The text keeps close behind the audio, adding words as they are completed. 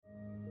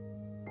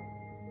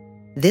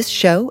This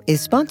show is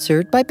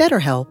sponsored by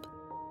BetterHelp.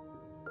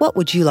 What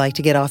would you like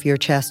to get off your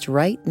chest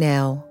right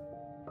now?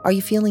 Are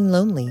you feeling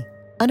lonely,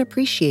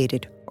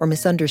 unappreciated, or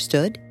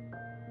misunderstood?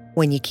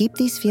 When you keep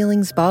these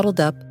feelings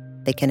bottled up,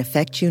 they can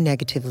affect you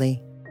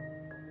negatively.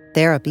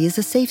 Therapy is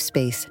a safe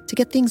space to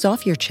get things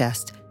off your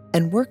chest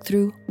and work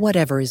through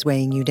whatever is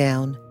weighing you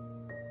down.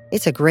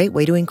 It's a great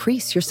way to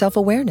increase your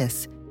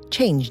self-awareness,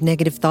 change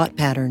negative thought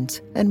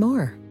patterns, and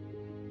more.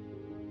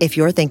 If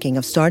you're thinking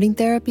of starting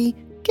therapy,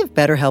 give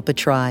BetterHelp a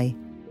try.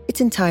 It's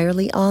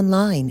entirely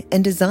online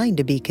and designed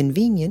to be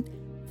convenient,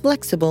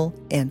 flexible,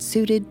 and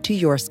suited to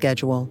your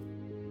schedule.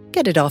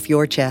 Get it off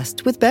your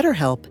chest with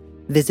BetterHelp.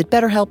 Visit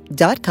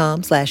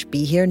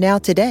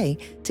BetterHelp.com/BeHereNow today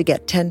to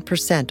get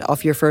 10%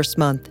 off your first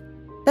month.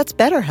 That's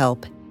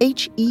BetterHelp,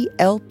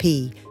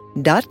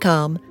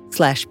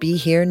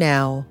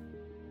 HELP.com/BeHereNow.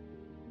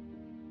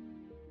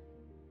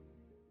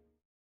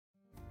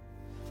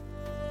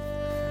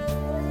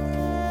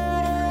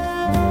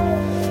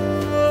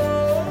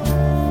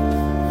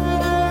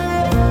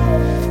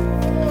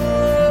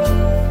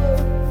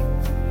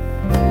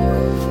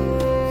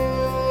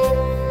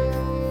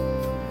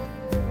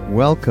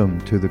 Welcome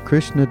to the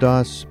Krishna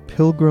Das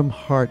Pilgrim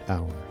Heart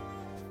Hour.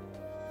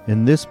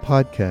 In this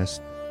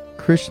podcast,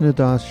 Krishna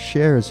Das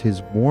shares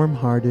his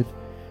warm-hearted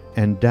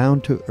and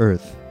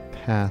down-to-earth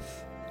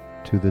path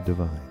to the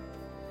divine.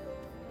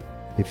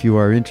 If you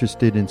are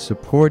interested in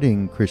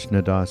supporting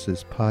Krishna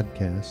Das's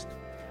podcast,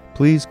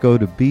 please go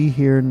to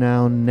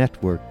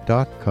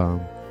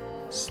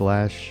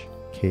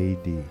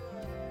BeHereNowNetwork.com/KD.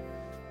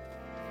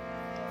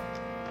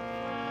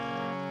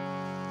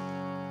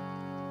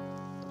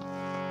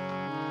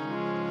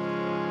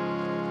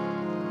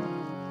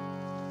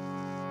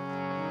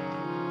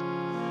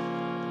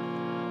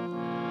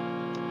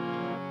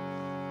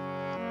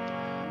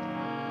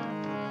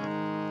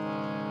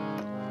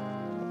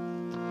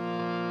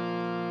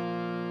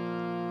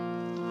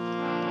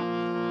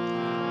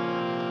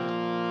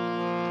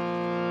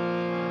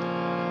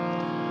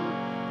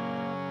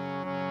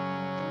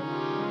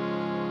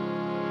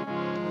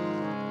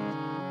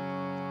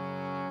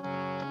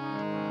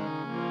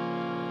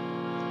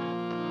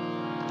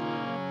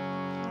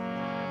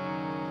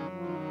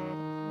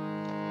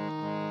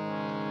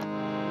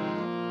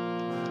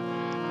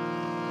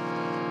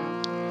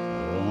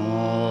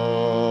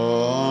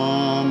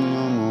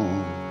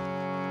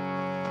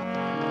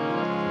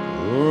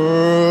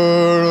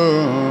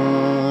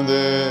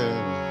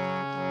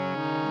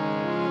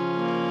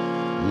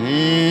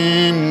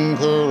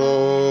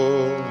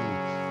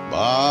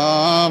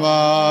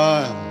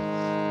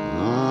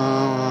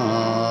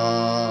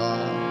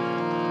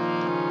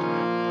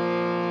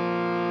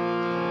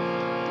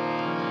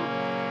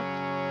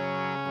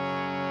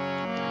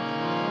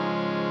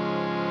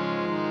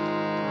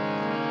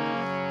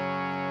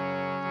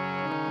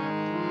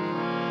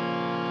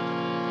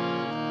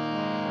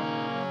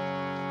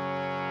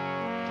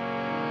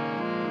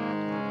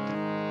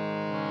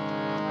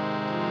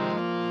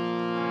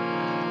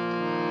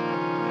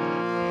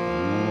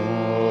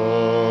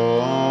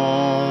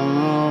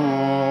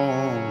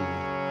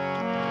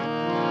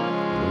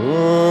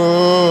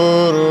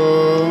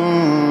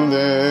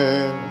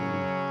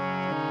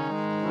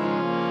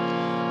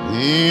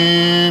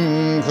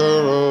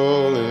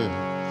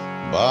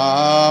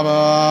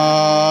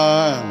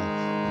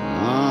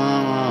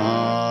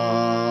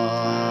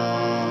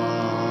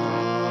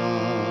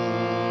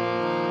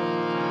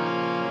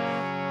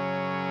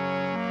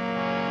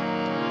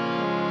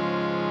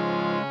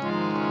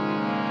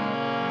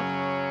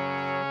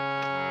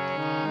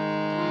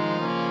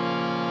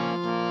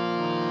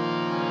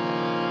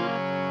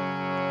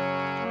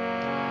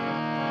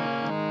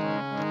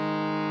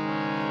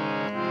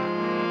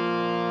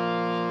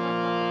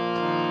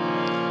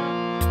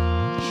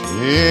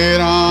 Shri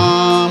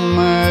Ram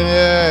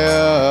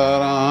Jaya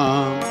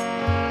Ram,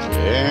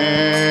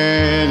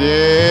 Jai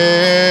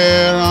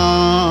Jai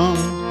Ram.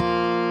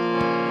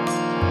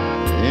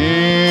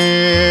 Shri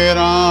Ram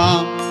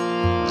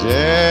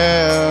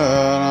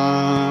Jaya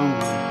Ram,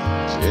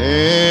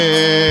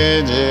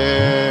 Jai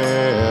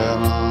Jai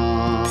Ram.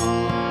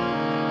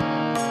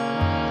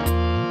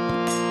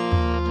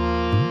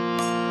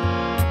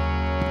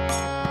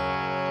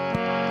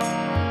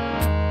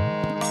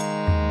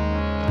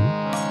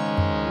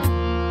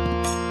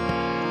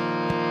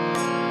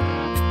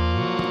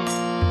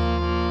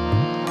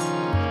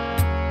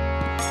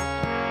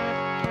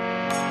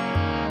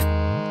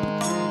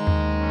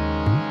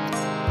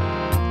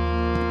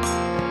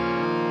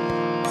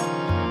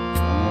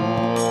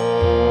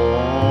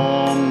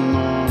 Om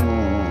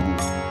Namo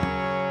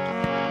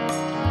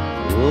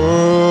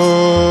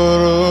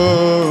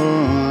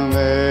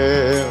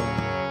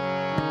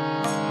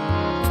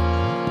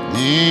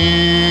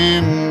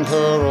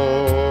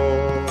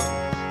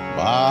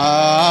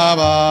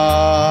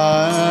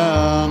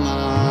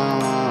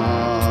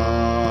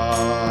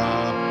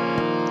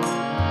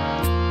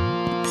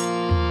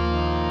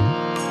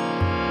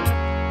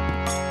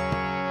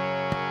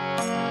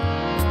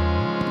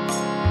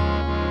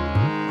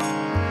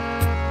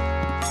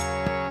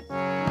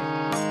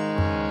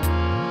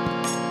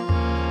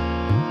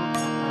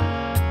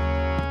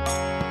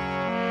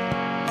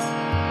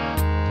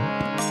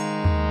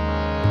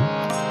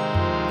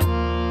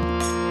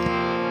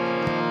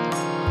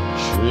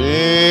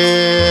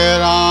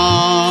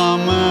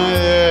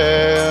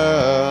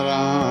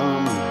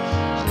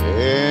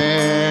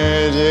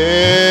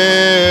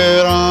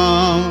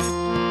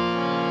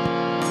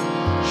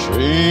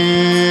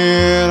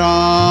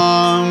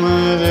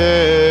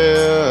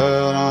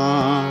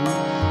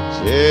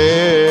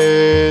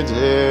Jai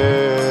Jai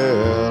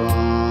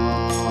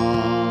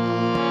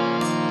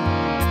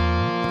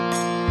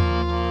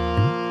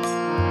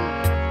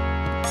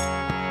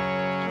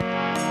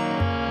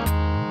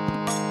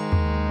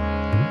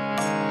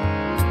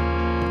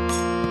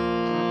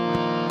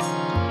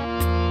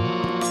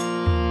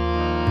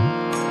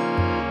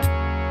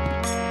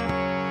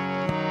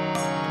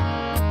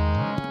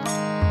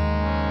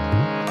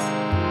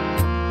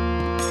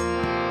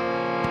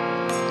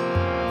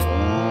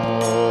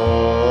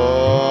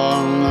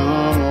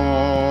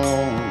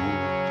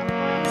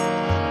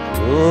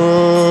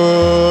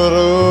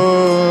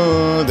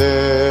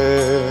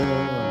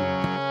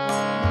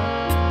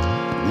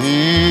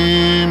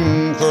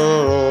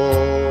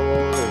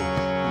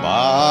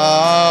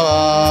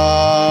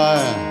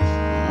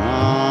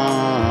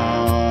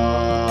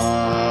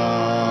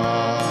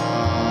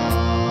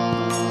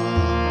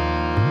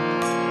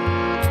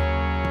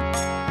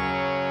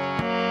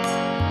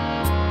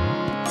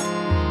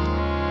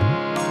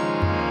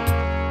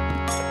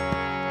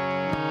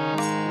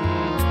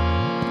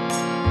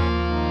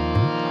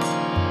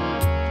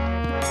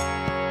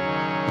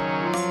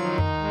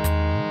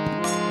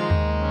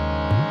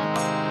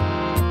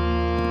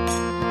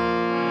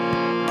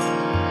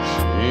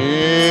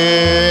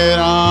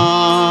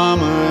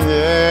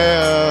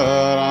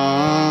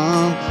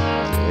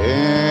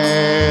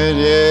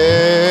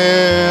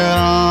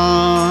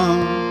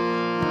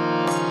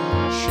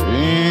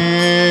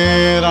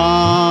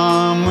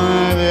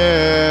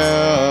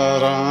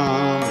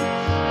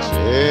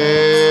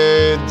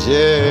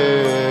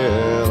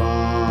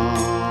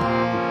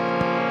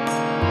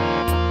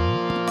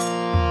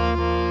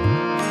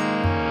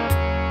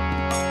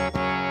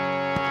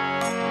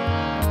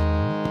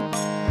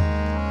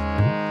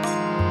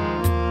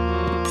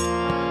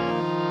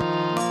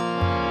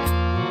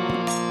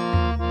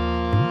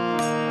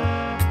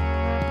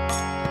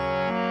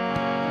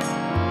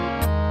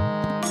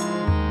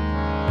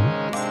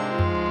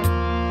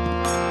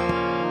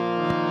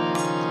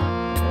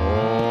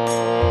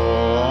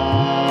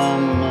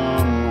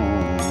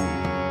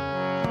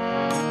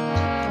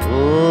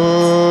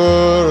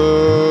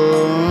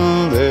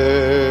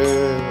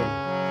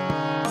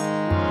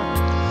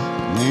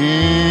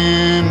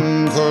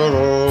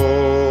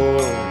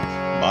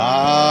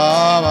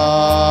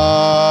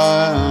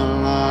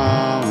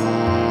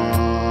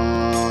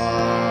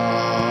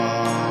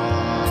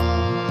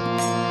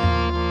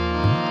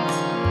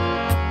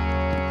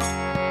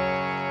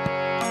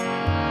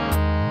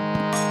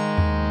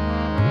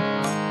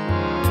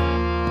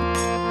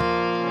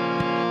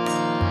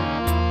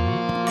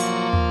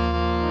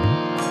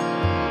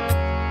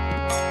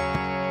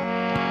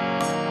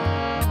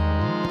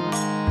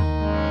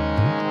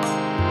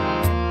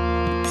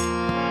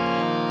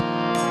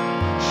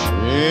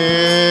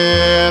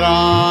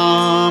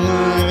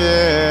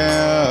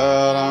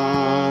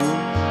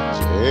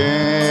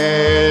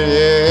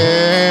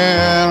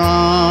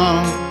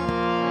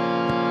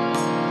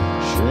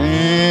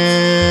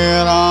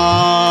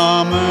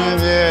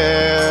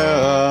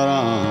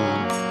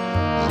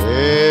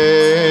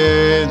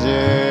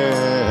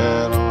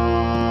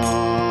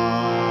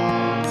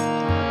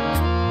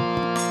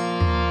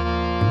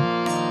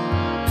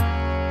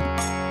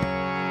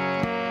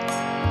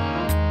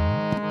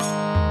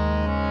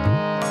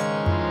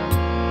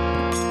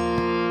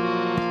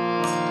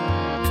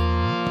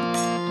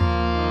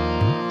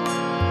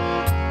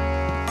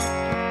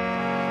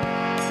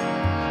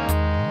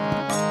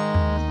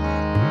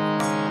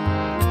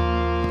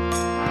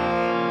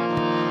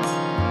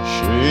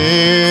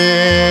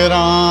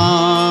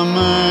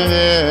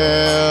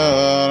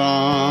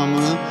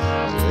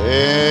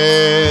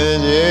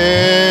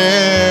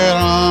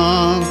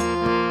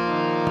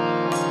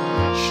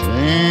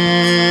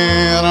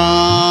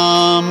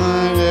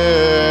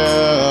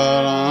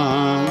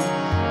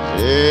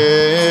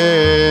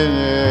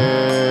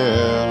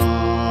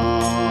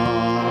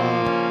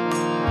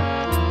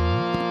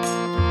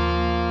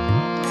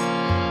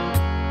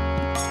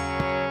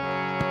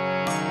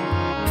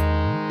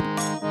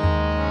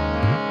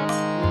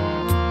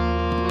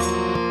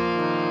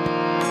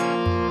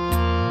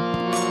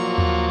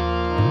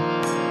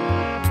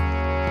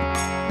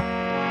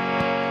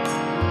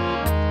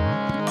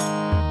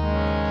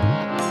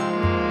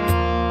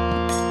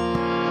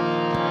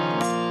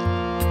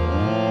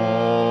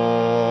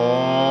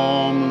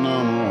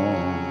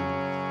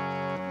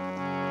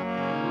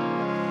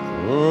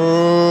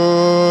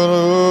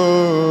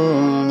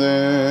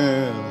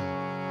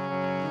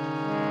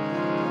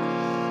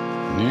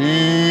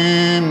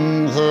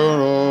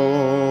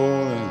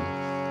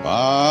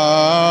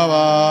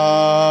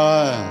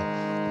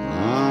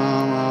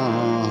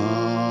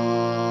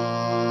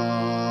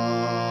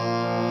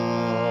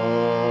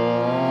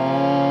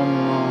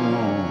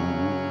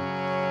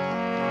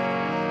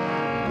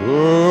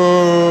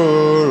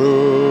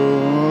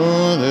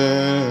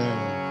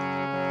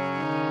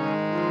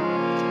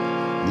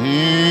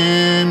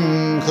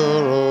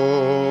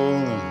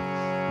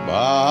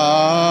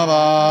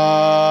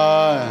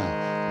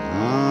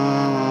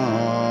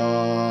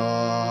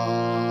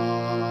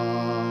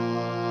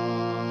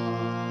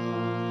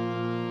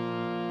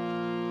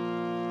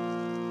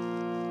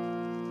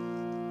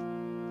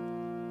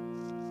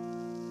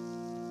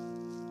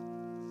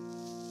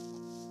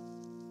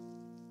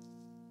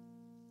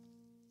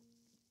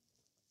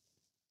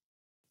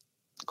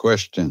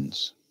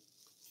Questions?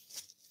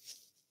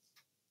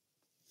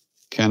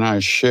 Can I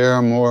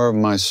share more of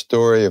my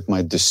story of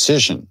my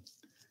decision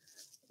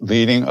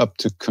leading up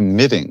to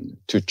committing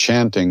to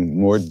chanting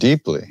more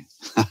deeply?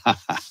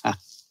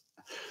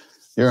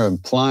 You're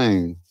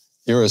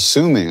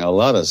assuming a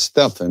lot of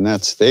stuff in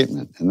that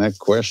statement, in that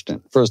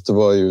question. First of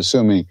all, you're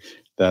assuming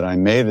that I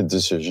made a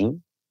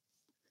decision.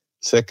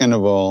 Second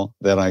of all,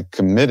 that I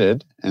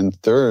committed. And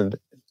third,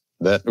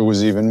 that it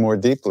was even more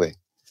deeply.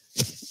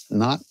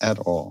 Not at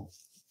all.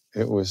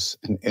 It was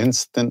an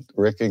instant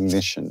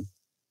recognition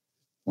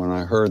when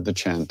I heard the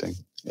chanting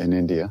in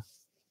India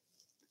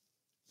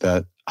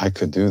that I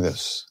could do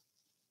this.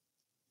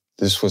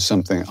 This was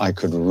something I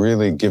could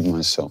really give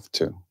myself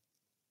to.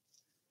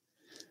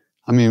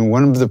 I mean,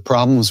 one of the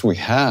problems we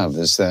have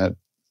is that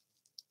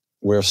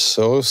we're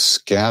so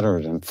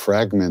scattered and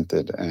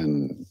fragmented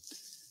and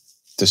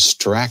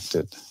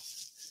distracted.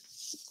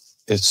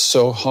 It's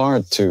so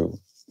hard to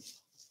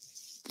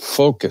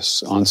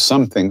focus on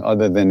something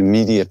other than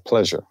immediate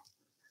pleasure.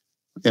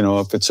 You know,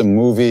 if it's a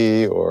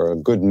movie or a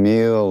good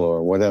meal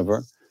or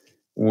whatever,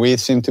 we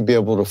seem to be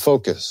able to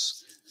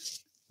focus.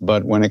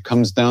 But when it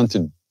comes down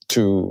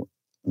to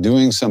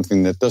doing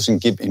something that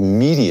doesn't give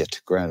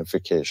immediate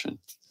gratification,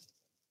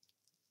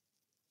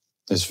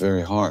 it's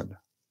very hard.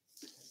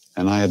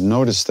 And I had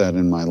noticed that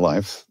in my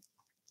life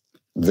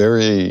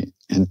very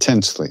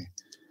intensely,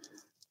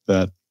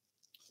 that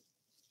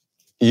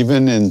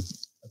even in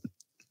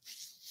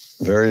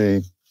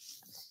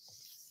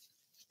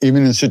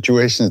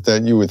situations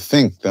that you would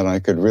think that I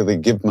could really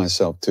give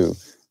myself to,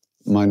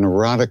 my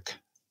neurotic,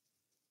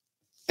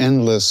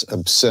 endless,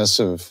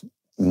 obsessive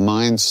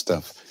mind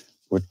stuff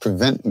would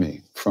prevent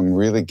me from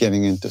really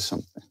getting into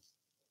something.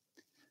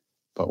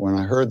 But when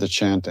I heard the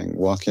chanting,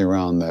 walking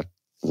around that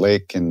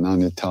lake in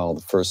Nainital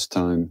the first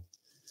time,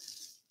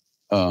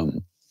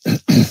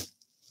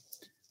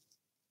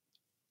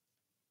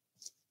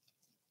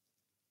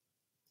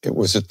 it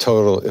was a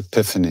total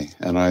epiphany.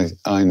 And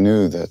I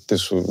knew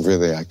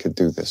that I could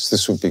do this.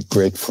 This would be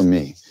great for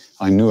me.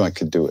 I knew I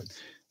could do it.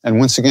 And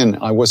once again,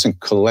 I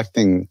wasn't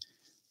collecting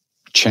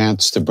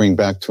chants to bring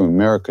back to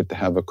America to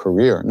have a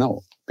career.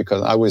 No,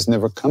 because I was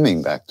never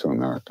coming back to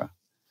America.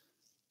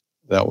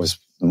 That was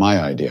my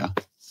idea.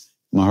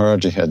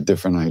 Maharaji had a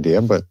different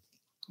idea, but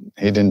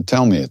he didn't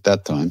tell me at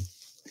that time.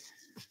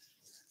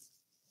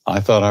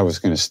 I thought I was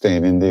going to stay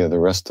in India the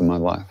rest of my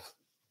life.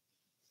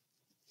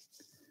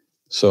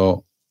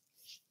 So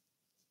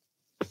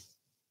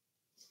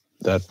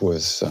that's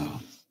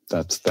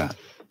that.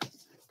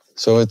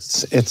 So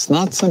it's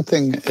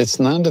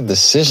not a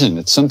decision.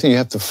 It's something you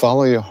have to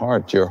follow your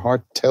heart. Your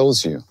heart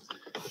tells you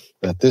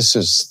that this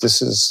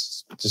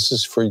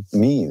is for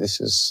me. This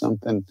is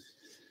something.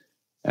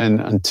 And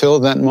until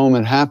that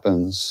moment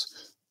happens,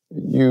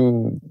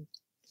 you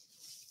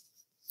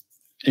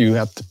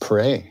have to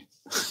pray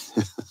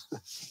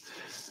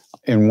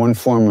in one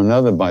form or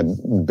another by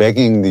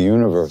begging the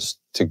universe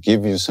to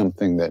give you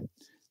something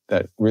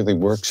that really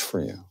works for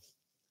you.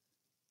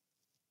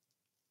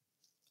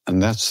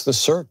 And that's the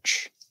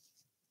search.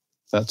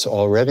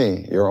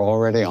 You're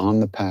already on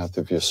the path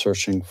if you're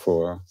searching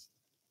for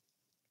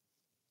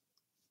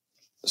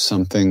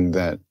something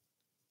that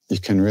you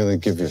can really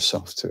give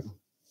yourself to.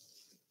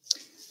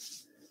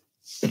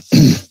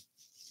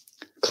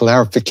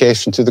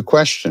 Clarification to the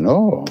question.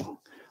 Oh,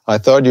 I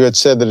thought you had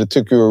said that it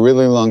took you a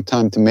really long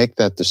time to make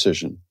that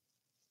decision.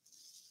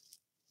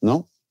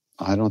 No,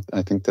 I don't.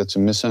 I think that's a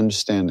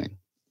misunderstanding.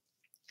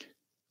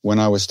 When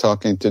I was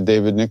talking to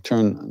David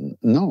Nickturn,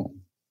 no.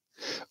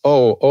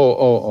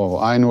 Oh,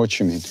 I know what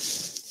you mean.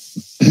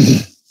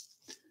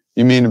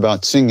 You mean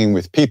about singing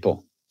with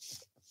people.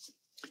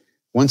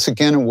 Once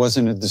again, it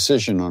wasn't a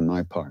decision on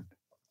my part.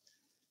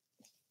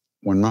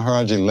 When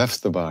Maharaji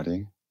left the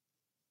body,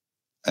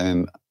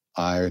 and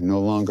I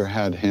no longer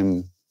had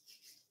him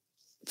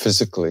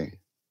physically,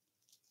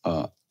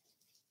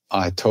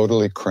 I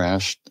totally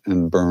crashed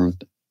and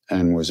burned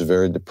and was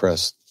very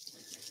depressed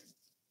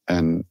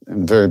and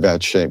in very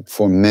bad shape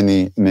for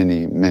many,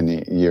 many,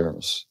 many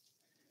years.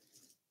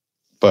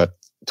 But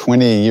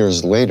 20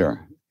 years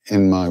later,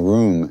 in my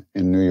room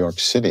in New York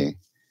City,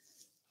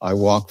 I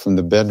walked from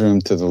the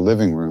bedroom to the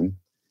living room,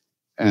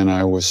 and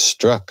I was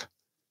struck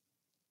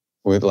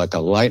with like a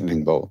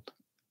lightning bolt,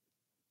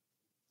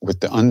 with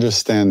the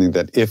understanding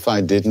that if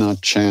I did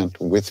not chant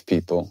with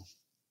people,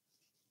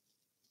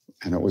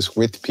 and it was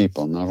with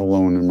people, not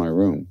alone in my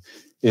room,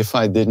 if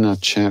I did not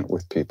chant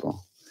with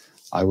people,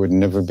 I would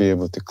never be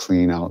able to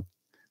clean out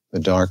the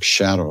dark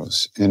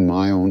shadows in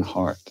my own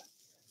heart.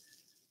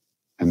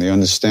 And the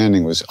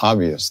understanding was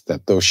obvious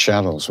that those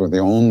shadows were the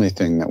only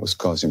thing that was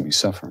causing me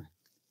suffering.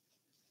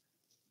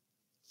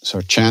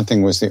 So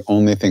chanting was the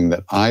only thing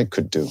that I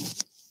could do.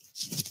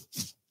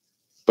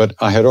 But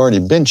I had already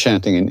been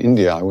chanting in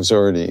India. I was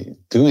already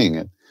doing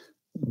it.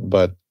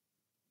 But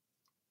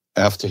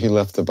after he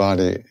left the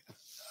body,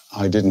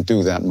 I didn't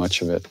do that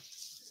much of it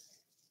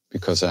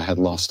because I had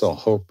lost all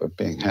hope of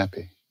being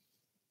happy.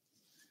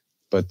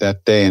 But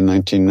that day in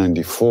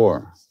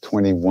 1994,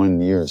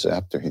 21 years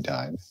after he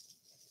died,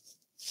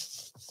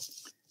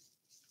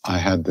 I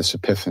had this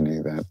epiphany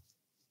that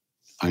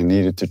I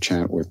needed to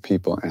chant with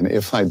people. And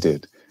if I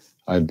did,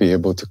 I'd be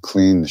able to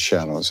clean the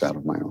shadows out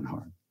of my own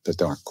heart, the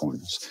dark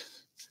corners.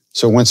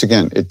 So once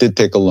again, it did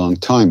take a long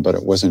time, but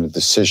it wasn't a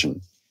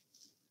decision.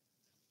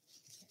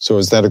 So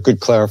is that a good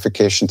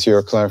clarification to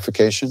your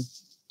clarification?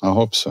 I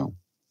hope so.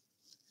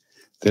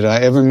 Did I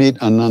ever meet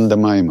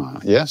Anandamayi Ma?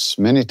 Yes,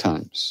 many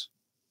times.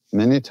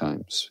 Many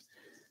times.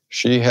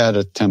 She had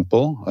a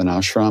temple, an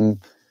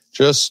ashram,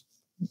 just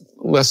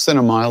less than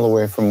a mile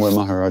away from where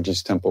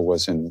Maharaji's temple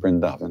was in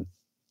Vrindavan.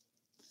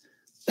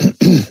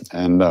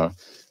 And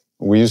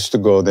we used to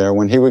go there.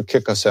 When he would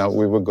kick us out,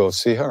 we would go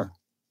see her.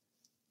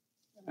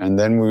 And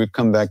then we would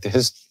come back to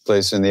his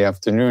place in the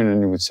afternoon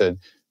and he would say,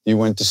 you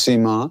went to see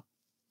Ma?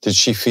 Did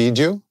she feed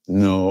you?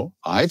 No,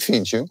 I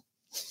feed you.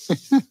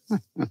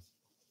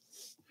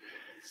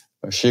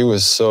 She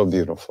was so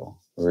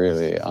beautiful,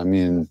 really. I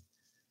mean,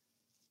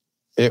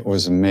 it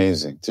was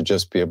amazing to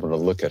just be able to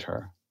look at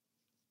her.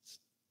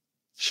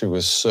 She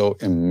was so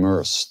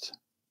immersed.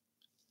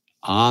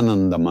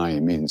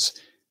 Anandamayi means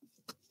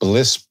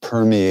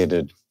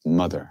bliss-permeated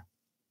mother.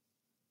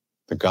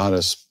 The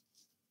goddess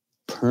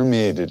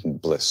permeated in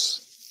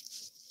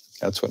bliss.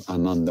 That's what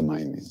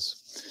Anandamayi means.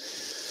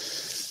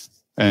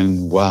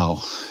 And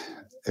wow,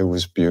 it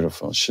was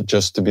beautiful.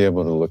 Just to be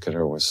able to look at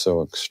her was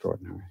so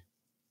extraordinary.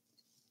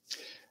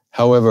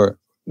 However,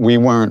 we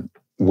weren't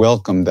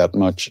welcomed that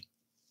much.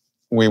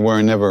 We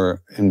were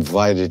never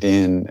invited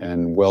in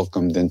and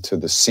welcomed into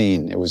the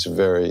scene. It was a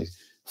very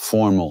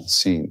formal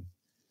scene.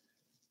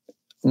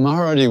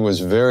 Maharaji was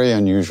very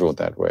unusual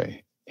that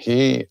way.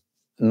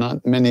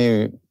 Not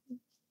many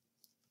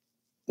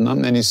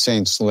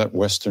saints let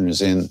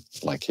Westerners in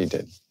like he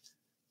did.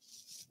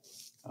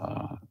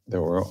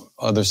 There were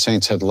other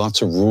saints had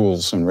lots of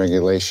rules and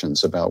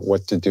regulations about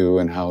what to do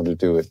and how to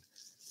do it.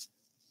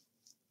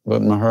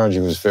 But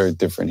Maharaji was very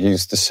different. He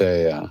used to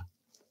say,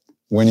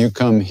 when you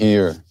come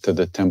here to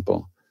the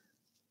temple,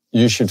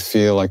 you should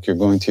feel like you're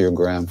going to your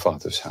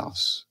grandfather's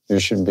house. You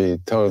should be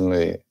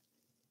totally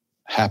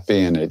happy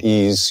and at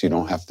ease. You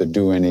don't have to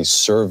do any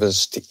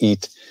service to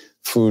eat.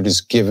 Food is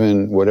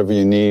given. Whatever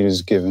you need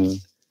is given.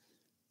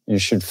 You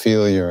should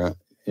feel you're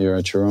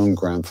at your own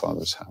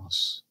grandfather's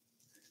house.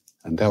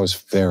 And that was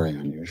very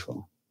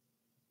unusual.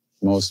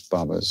 Most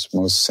Babas,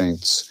 most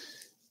saints,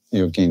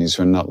 yoginis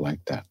were not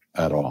like that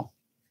at all.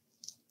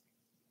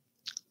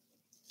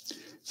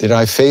 Did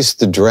I face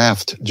the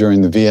draft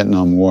during the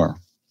Vietnam War?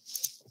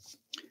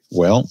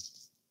 Well,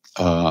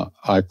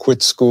 I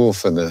quit school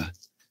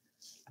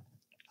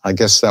I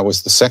guess that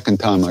was the second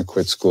time I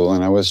quit school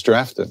and I was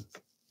drafted.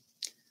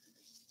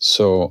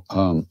 So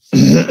I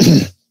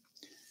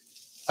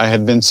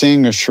had been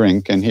seeing a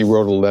shrink and he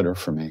wrote a letter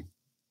for me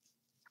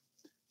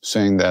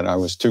saying that I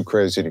was too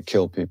crazy to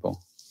kill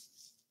people.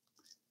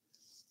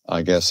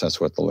 I guess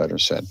that's what the letter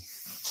said.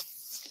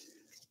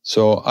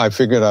 So I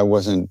figured I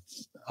would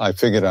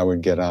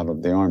get out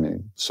of the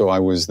army. So I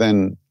was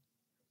then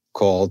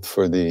called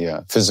for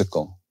the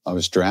physical. I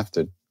was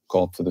drafted,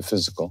 called for the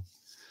physical.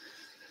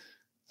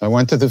 I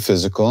went to the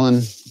physical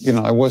and,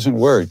 I wasn't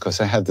worried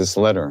because I had this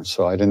letter.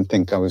 So I didn't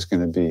think I was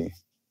going to be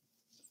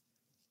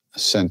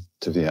sent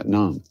to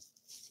Vietnam.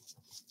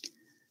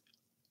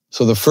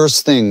 So the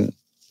first thing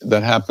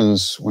that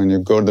happens when you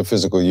go to the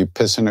physical, you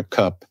piss in a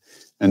cup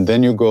and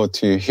then you go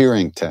to your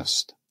hearing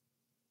test.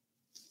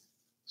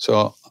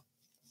 So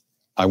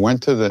I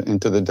went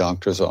into the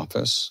doctor's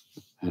office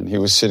and he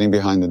was sitting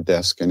behind the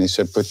desk and he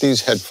said, put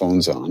these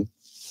headphones on.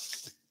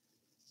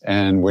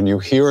 And when you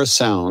hear a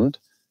sound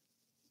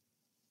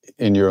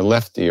in your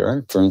left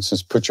ear, for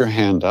instance, put your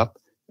hand up.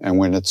 And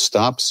when it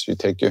stops, you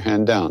take your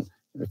hand down.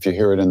 If you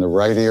hear it in the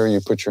right ear, you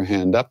put your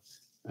hand up.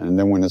 And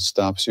then when it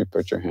stops, you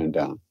put your hand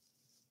down.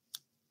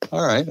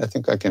 All right, I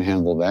think I can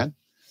handle that.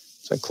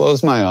 So I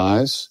closed my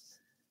eyes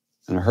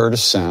and I heard a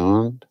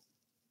sound.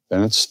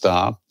 Then it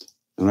stopped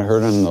and I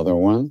heard another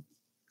one.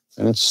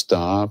 And it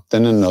stopped,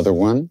 then another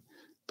one.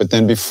 But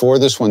then before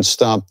this one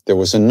stopped, there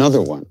was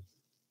another one.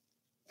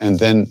 And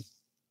then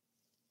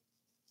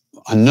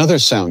another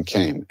sound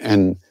came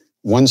and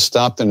one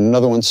stopped and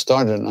another one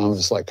started. And I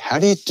was like, how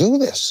do you do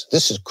this?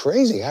 This is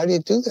crazy. How do you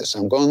do this?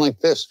 I'm going like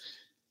this.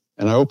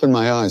 And I opened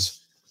my eyes.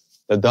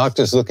 The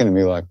doctor's looking at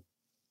me like,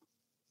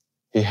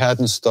 he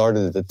hadn't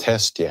started the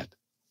test yet.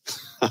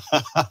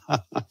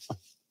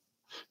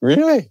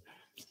 Really?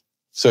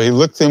 So he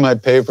looked through my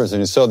papers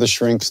and he saw the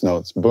shrink's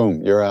notes.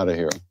 Boom, you're out of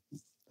here.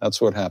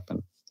 That's what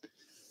happened.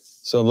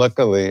 So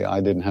luckily, I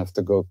didn't have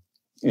to go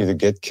either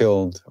get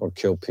killed or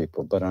kill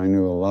people. But I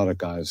knew a lot of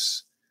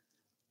guys,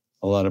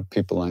 a lot of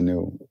people I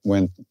knew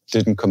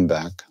didn't come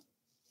back.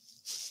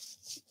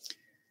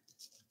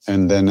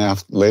 And then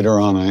later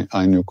on,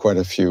 I knew quite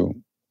a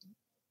few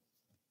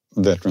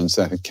veterans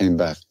that came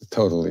back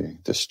totally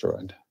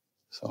destroyed.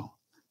 So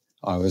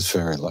I was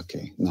very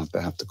lucky not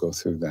to have to go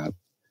through that.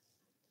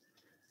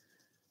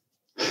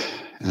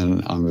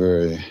 And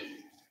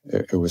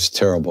it was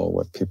terrible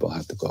what people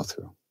had to go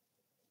through.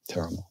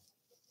 Terrible.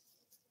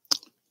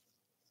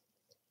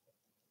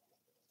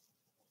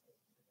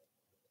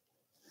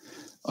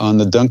 On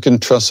the Duncan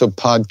Trussell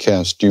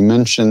podcast, you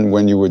mentioned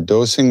when you were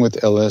dosing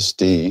with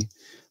LSD,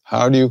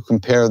 how do you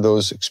compare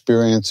those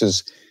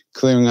experiences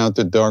clearing out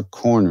the dark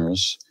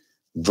corners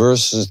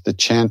versus the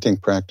chanting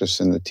practice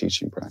and the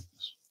teaching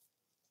practice?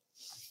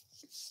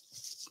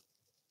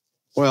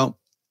 Well,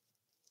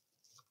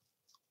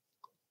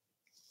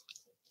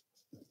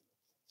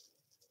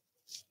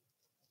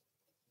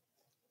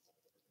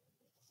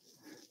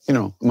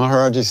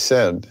 Maharaji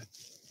said,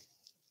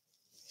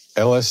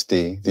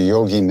 LSD, the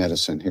yogi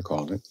medicine, he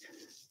called it,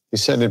 he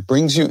said it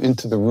brings you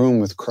into the room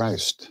with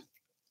Christ,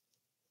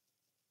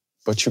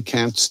 but you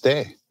can't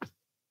stay.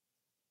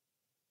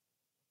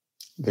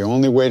 The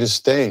only way to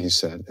stay, he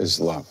said, is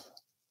love.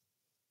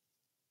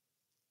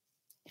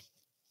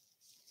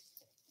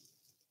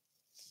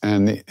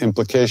 And the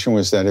implication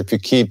was that if you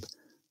keep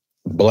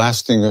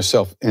blasting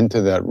yourself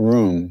into that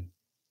room,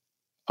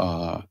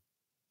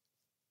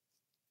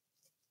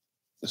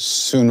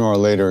 sooner or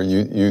later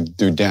you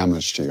do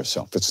damage to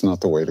yourself. It's not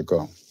the way to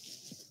go.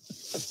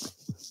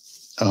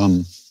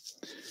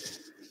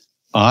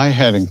 I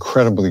had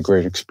incredibly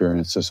great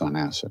experiences on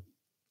acid.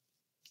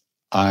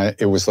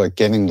 It was like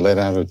getting let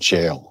out of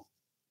jail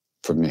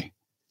for me.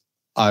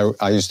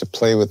 I used to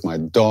play with my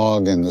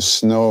dog in the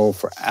snow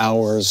for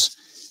hours.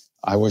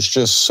 I was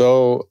just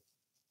so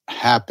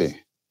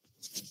happy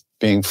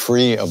being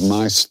free of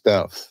my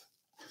stuff.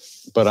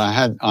 But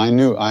I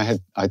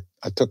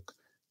took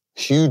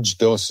huge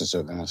doses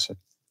of acid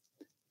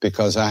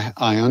because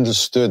I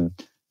understood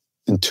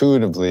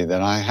intuitively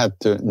that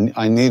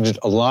I needed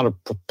a lot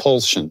of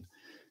propulsion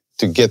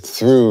to get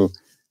through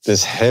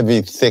this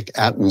heavy, thick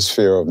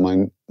atmosphere of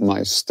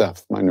my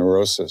stuff, my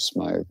neurosis,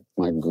 my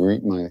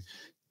grief,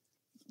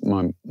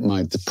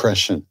 my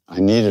depression. I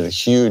needed a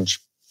huge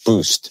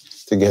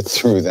boost to get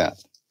through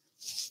that.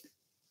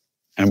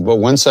 But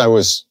once I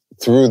was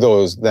through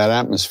that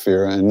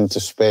atmosphere and into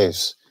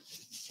space,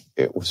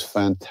 it was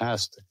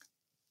fantastic.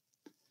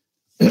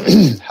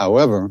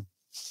 However,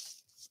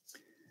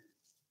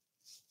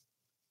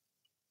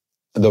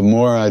 the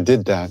more I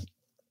did that,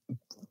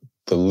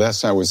 the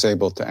less I was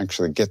able to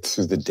actually get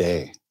through the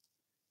day.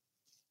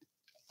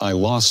 I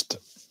lost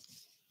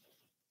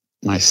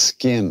my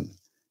skin,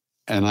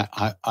 and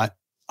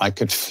I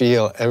could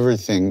feel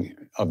everything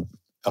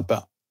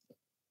about.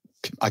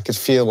 I could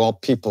feel all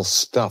people's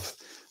stuff.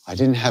 I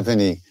didn't have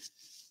any.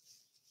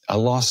 I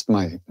lost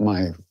my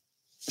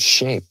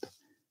shape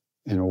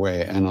in a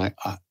way, and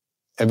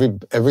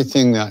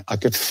everything that I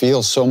could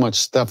feel so much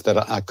stuff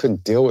that I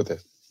couldn't deal with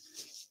it.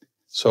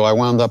 So I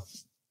wound up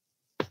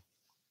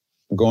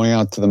going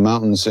out to the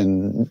mountains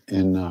in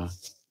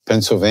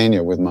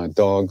Pennsylvania with my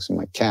dogs and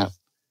my cat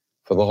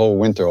for the whole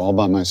winter, all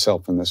by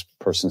myself in this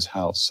person's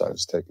house I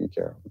was taking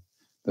care of,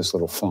 this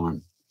little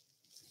farm.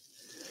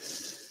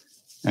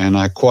 And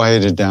I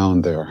quieted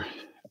down there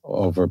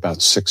over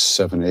about 6,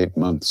 7, 8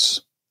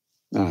 months.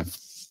 And I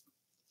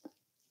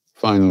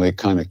finally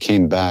kind of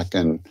came back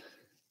and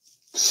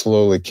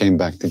slowly came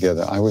back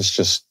together. I was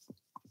just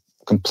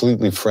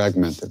completely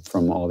fragmented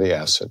from all the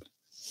acid.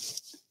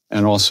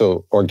 And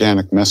also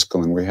organic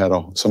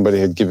mescaline. Somebody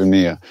had given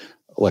me a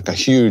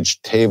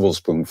huge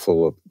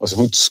tablespoonful a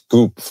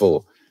scoop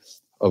full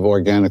of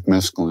organic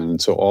mescaline.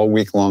 And so all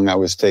week long I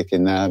was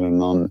taking that.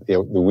 And on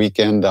the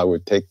weekend I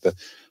would take the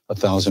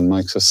 1,000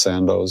 mics of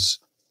Sandoz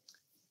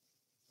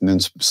and then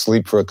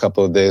sleep for a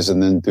couple of days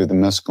and then do the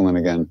mescaline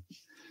again.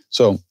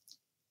 So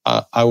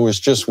I was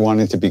just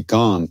wanting to be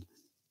gone.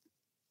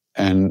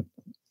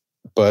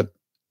 But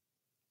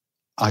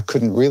I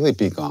couldn't really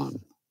be gone.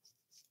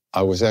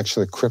 I was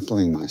actually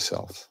crippling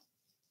myself.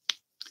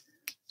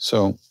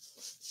 So,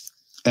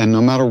 and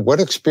no matter what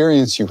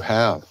experience you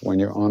have when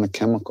you're on a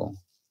chemical,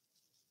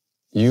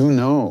 you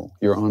know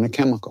you're on a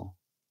chemical.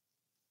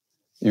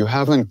 You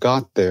haven't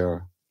got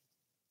there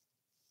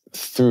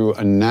through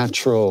a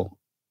natural,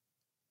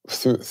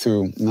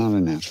 not a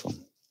natural.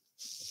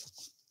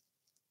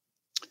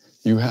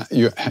 You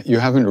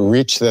haven't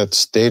reached that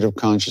state of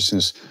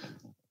consciousness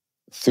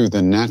through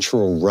the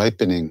natural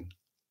ripening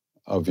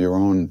of your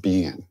own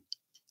being.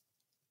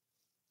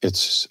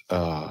 It's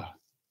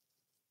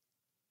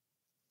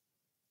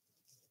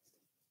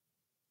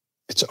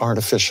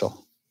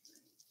artificial.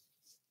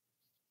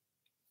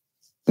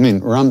 I mean,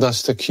 Ram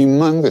Dass took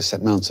humongous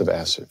amounts of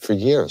acid for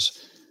years,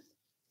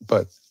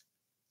 but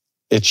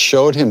it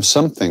showed him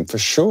something, for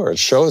sure. It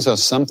shows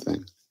us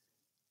something,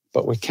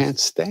 but we can't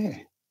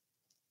stay.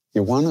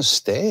 You want to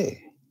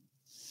stay.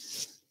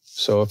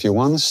 So if you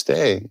want to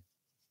stay,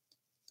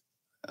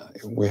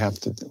 we have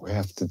to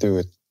do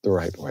it the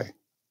right way.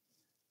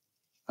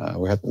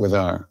 We have, with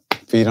our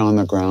feet on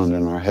the ground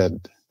and our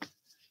head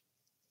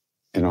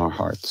in our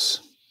hearts.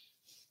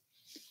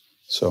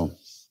 So,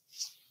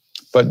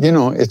 but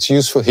it's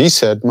useful. He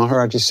said,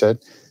 Maharaji said,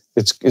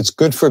 it's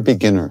good for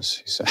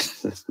beginners, he said.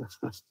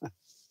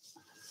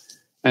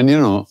 And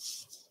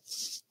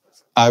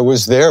I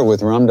was there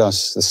with Ram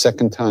Dass the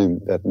second time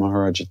that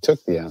Maharaji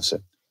took the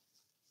acid.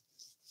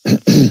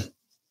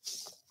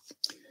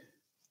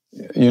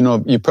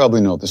 You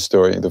probably know the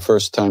story. The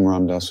first time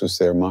Ram Dass was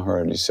there,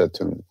 Maharaji said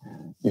to him,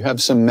 you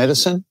have some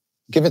medicine?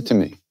 Give it to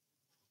me.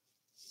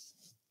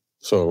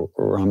 So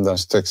Ram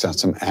Dass takes out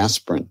some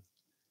aspirin.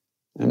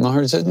 And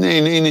Maharaj says,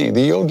 nay,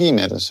 the yogi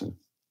medicine.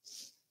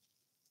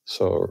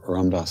 So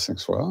Ram Dass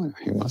thinks, well,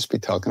 he must be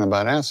talking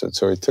about acid.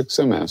 So he took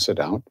some acid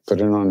out,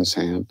 put it on his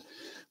hand.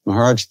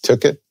 Maharaj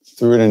took it,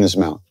 threw it in his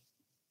mouth.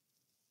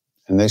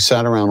 And they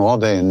sat around all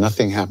day and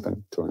nothing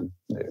happened to him.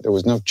 There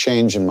was no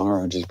change in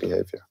Maharaj's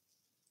behavior.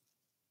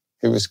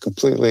 He was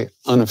completely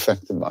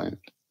unaffected by it.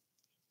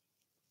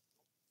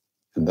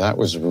 And that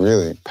was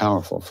really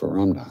powerful for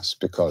Ram Dass,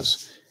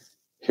 because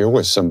here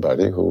was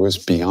somebody who was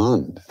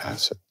beyond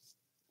acid.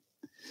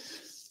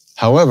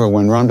 However,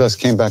 when Ram Dass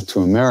came back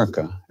to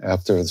America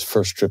after his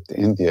first trip to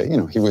India,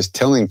 he was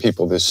telling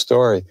people this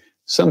story.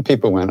 Some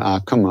people went,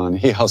 come on,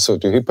 he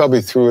hustled you. He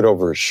probably threw it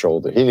over his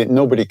shoulder.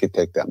 Nobody could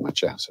take that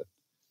much acid.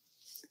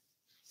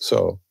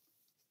 So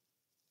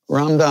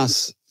Ram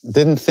Dass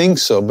didn't think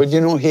so, but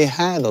he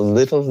had a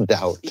little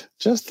doubt,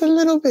 just a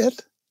little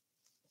bit.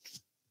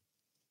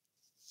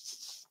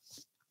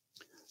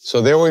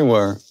 So there we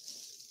were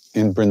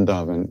in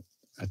Vrindavan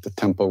at the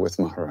temple with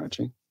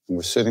Maharaji. And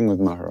we're sitting with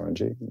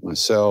Maharaji,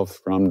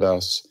 myself, Ram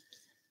Dass,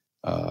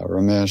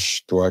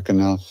 Ramesh,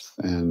 Dwarkanath,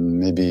 and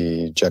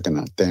maybe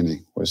Jagannath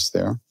Dani was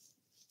there.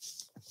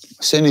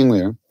 Sitting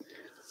there,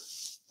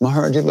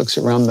 Maharaji looks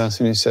at Ram Dass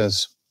and he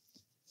says,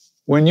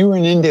 when you were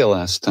in India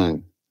last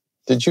time,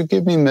 did you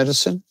give me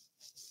medicine?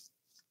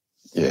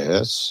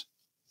 Yes.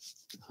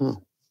 Huh.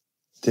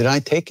 Did I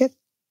take it?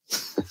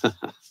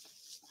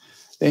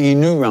 Then he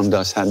knew Ram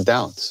Dass had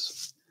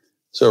doubts.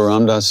 So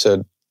Ram Dass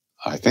said,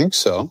 I think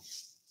so.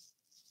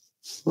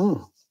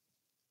 Oh,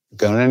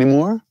 got it any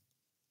more?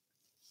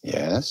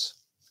 Yes.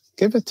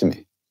 Give it to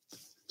me.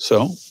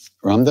 So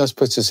Ram Dass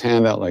puts his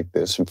hand out like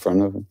this in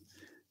front of him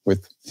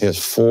with his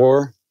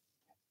four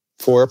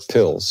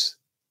pills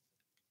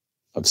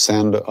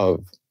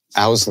of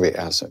Owsley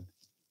acid.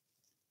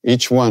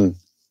 Each one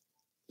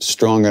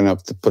strong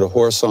enough to put a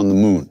horse on the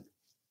moon.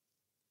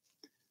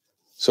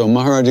 So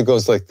Maharaji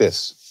goes like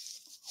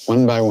this,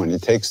 one by one. He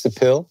takes the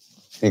pill,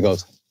 he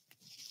goes,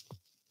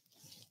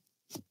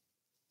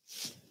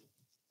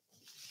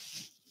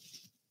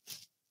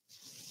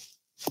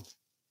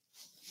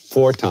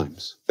 4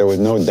 times. There was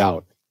no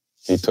doubt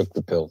he took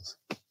the pills.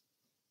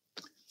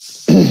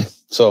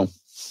 So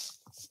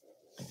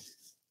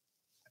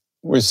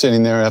we're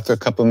sitting there after a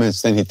couple of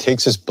minutes. Then he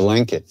takes his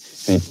blanket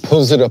and he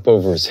pulls it up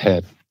over his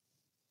head.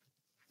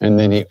 And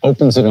then he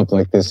opens it up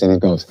like this and he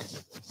goes.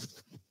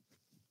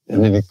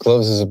 And then he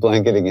closes the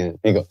blanket again.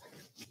 He goes.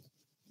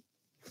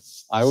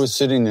 I was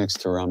sitting next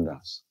to Ram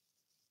Dass.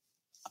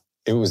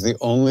 It was the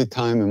only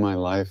time in my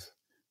life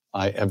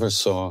I ever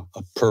saw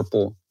a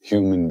purple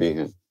human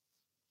being.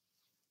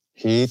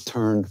 He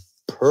turned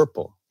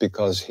purple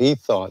because he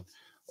thought,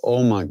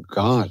 oh my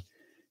God,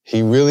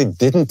 he really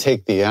didn't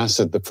take the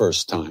acid the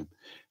first time.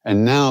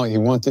 And now he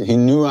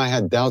knew I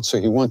had doubts, so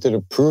he wanted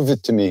to prove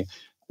it to me.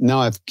 Now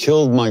I've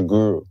killed my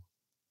guru.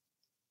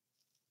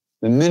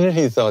 The minute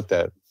he thought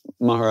that,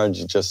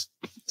 Maharaj just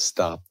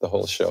stopped the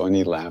whole show and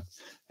he laughed.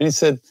 And he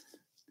said,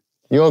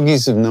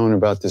 yogis have known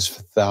about this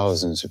for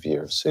thousands of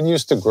years. It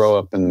used to grow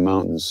up in the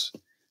mountains.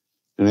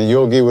 And a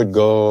yogi would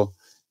go,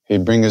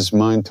 he'd bring his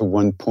mind to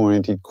one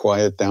point, he'd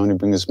quiet down, he'd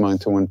bring his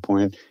mind to one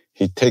point,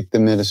 he'd take the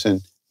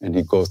medicine, and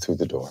he'd go through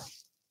the door.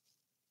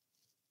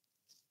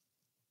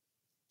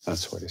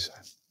 That's what he said.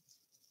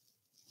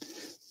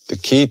 The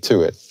key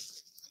to it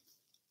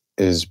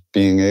is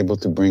being able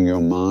to bring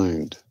your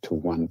mind to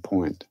one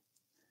point.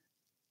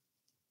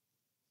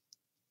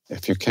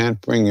 If you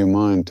can't bring your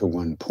mind to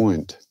one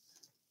point,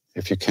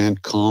 if you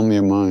can't calm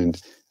your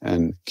mind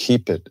and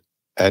keep it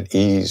at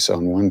ease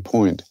on one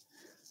point,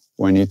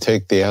 when you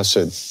take the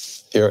acid,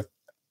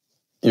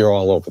 you're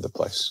all over the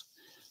place.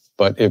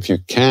 But if you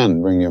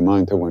can bring your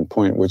mind to one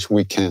point, which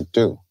we can't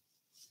do,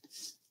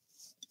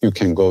 you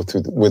can go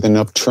through with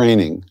enough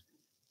training.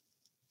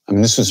 I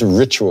mean, this was a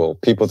ritual.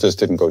 People just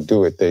didn't go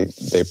do it.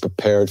 They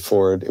prepared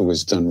for it. It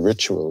was done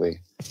ritually.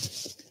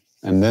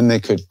 And then they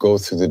could go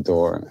through the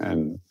door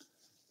and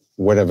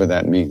whatever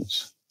that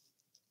means.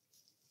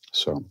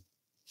 So,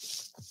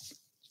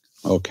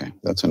 okay,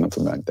 that's enough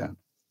about that.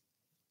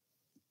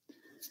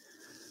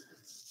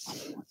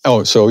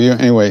 Oh, so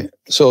anyway,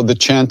 so the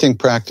chanting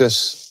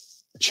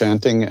practice,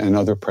 chanting and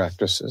other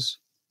practices,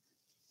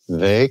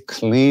 they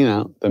clean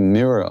out the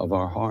mirror of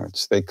our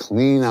hearts. They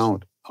clean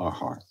out our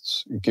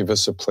hearts, give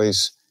us a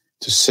place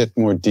to sit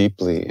more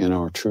deeply in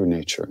our true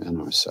nature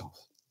and ourself.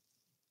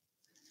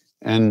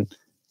 And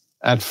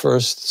at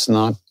first, it's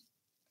not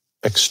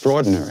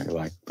extraordinary,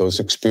 like those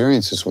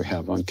experiences we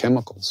have on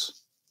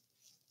chemicals.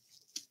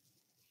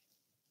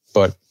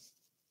 But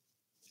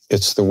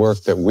it's the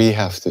work that we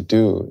have to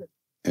do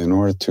in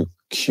order to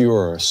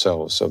cure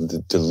ourselves of the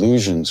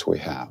delusions we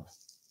have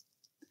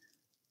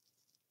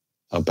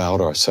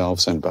about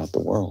ourselves and about the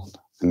world,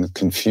 and the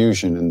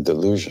confusion and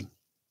delusion.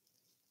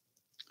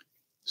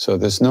 So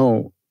there's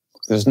no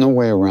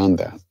way around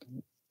that.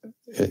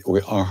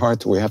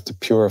 We have to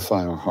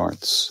purify our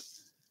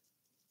hearts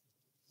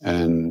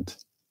and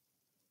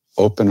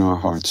open our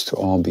hearts to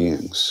all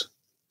beings.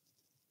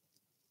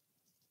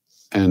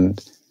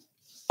 And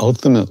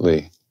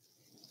ultimately,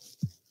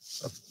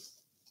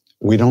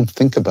 we don't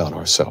think about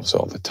ourselves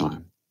all the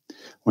time.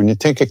 When you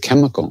take a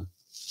chemical,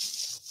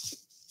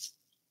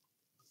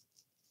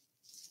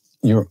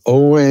 you're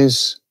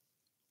always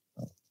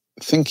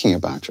thinking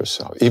about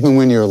yourself, even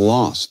when you're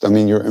lost. I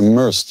mean, you're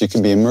immersed. You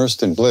can be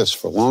immersed in bliss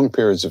for long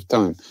periods of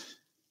time.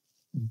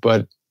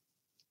 But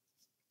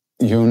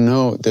you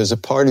know, there's a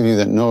part of you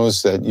that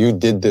knows that you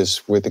did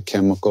this with a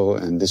chemical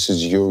and this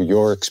is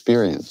your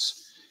experience.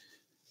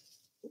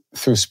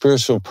 Through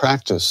spiritual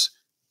practice,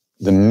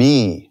 the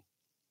me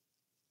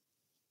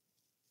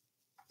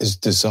is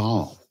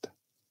dissolved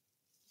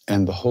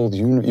and the whole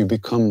you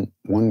become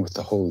one with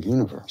the whole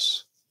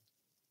universe.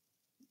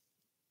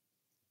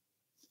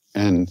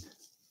 And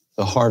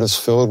the heart is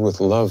filled with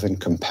love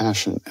and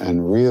compassion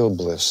and real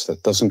bliss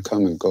that doesn't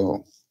come and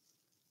go.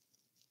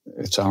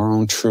 It's our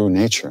own true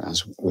nature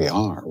as we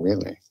are,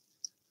 really.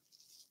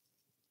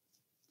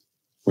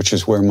 Which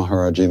is where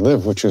Maharaji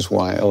lived, which is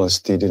why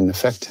LSD didn't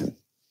affect him.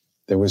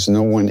 There was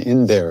no one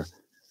in there.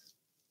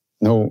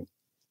 There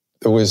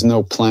was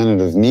no planet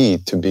of me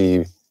to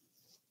be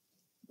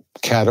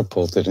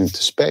catapulted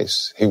into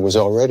space. He was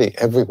already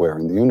everywhere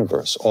in the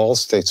universe, all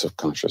states of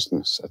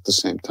consciousness at the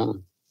same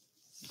time.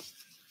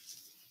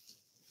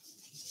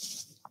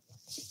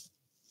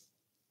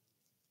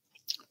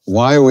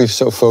 Why are we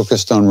so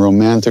focused on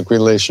romantic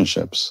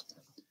relationships?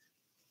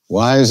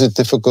 Why is it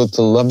difficult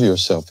to love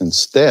yourself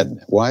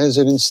instead? Why is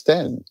it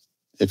instead?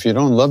 If you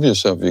don't love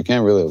yourself, you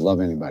can't really love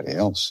anybody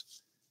else.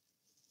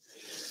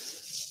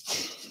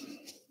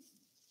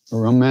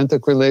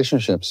 Romantic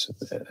relationships,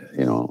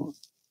 you know.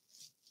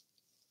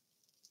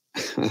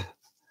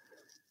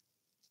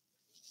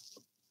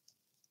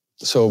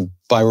 So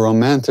by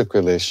romantic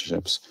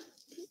relationships,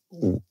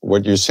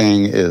 what you're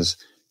saying is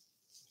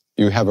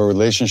you have a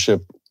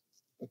relationship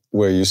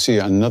where you see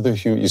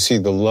you see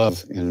the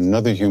love in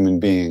another human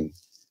being.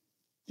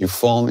 You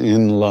fall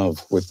in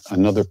love with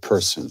another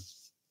person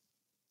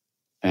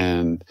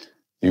and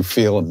you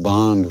feel a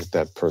bond with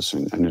that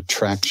person, an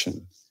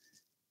attraction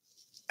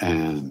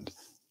and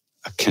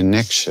a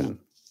connection.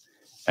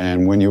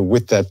 And when you're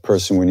with that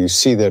person, when you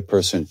see that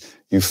person,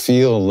 you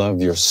feel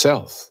love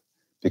yourself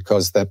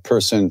because that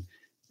person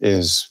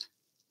is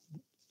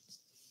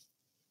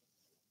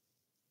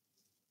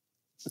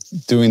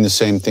doing the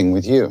same thing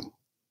with you.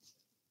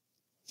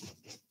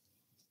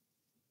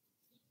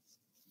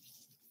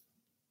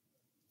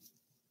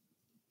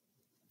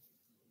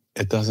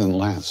 It doesn't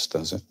last,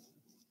 does it?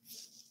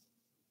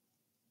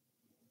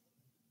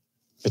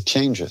 It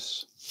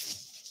changes.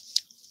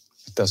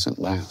 It doesn't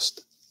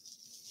last.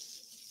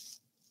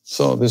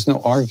 So there's no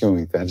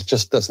arguing that. It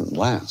just doesn't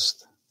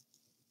last.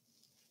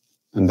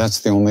 And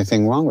that's the only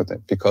thing wrong with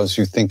it, because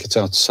you think it's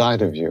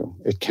outside of you.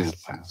 It can't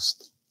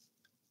last.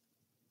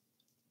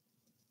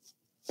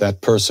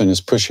 That person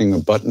is pushing a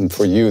button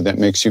for you that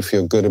makes you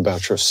feel good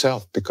about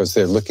yourself because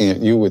they're looking at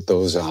you with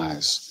those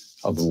eyes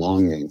of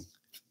longing.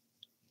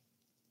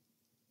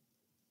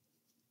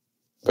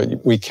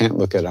 But we can't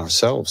look at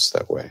ourselves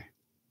that way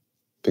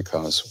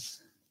because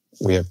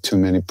we have too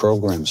many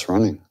programs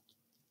running.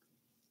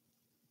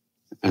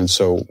 And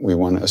so we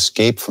want to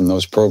escape from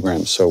those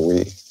programs. So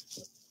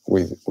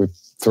we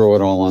throw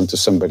it all onto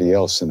somebody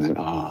else and then,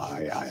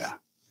 yeah.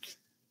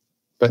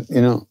 But,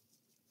 you know,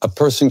 a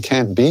person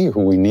can't be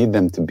who we need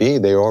them to be.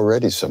 They're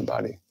already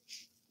somebody.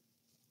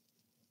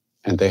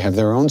 And they have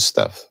their own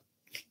stuff.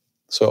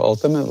 So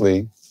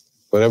ultimately,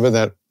 whatever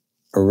that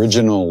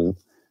original,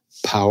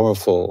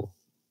 powerful,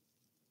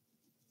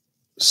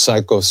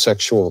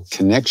 psychosexual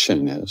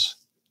connection is,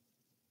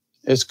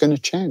 it's going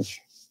to change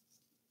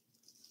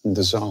and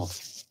dissolve,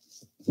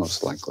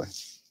 most likely.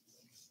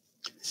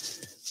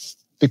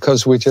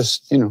 Because we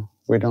just, you know,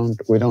 we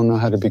don't know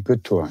how to be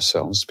good to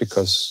ourselves,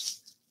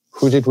 because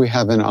who did we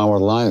have in our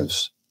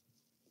lives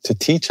to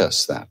teach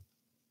us that?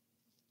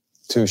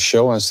 To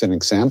show us an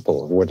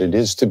example of what it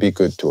is to be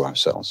good to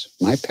ourselves?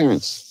 My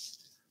parents,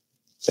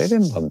 they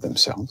didn't love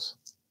themselves.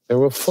 They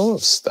were full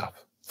of stuff,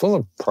 full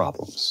of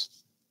problems.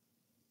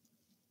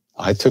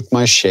 I took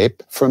my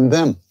shape from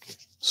them,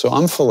 so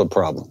I'm full of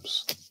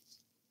problems.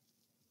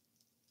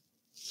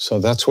 So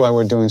that's why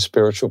we're doing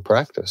spiritual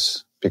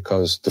practice,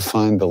 because to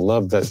find the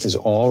love that is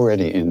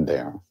already in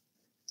there,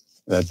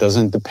 that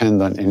doesn't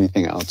depend on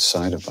anything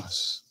outside of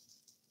us.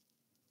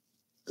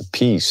 The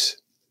peace,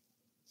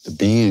 the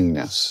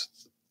beingness,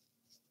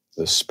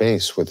 the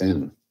space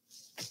within.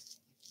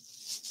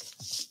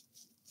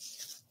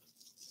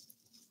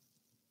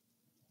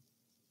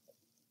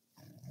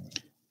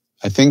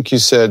 I think you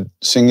said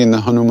singing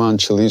the Hanuman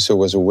Chalisa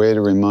was a way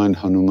to remind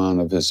Hanuman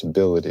of his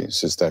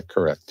abilities. Is that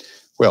correct?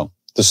 Well,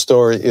 the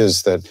story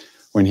is that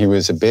when he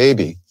was a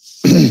baby,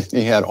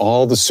 he had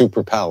all the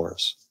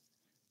superpowers.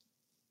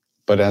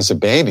 But as a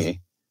baby,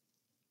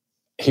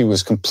 he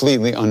was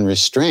completely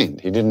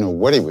unrestrained. He didn't know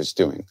what he was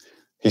doing.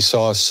 He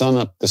saw the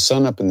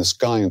sun up in the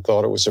sky and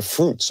thought it was a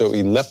fruit, so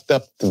he leapt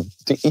up to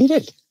eat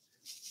it.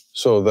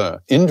 So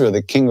the Indra,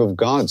 the king of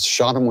gods,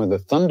 shot him with a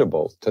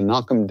thunderbolt to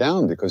knock him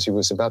down because he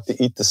was about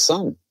to eat the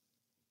sun.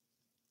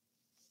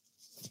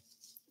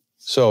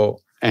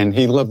 So, and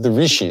he loved the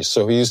rishis,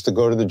 so he used to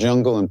go to the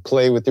jungle and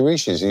play with the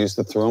rishis. He used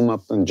to throw them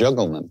up and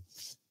juggle them.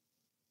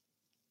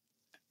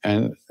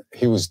 And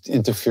he was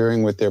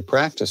interfering with their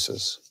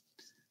practices.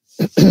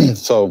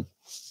 So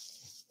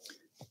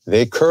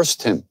they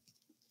cursed him.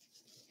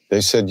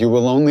 They said, you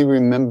will only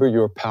remember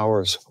your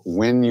powers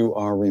when you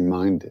are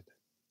reminded.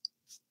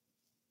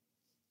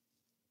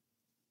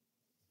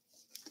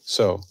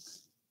 So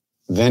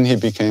then he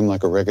became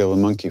like a regular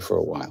monkey for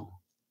a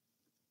while,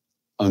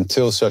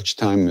 until such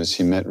time as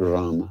he met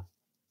Rama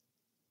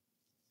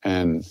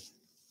and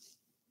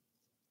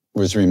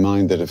was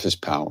reminded of his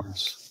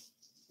powers.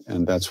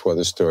 And that's where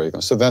the story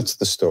goes. So that's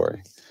the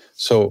story.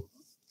 So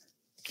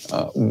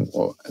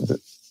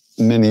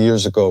many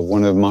years ago,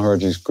 one of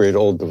Maharaji's great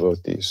old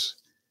devotees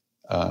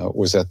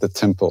was at the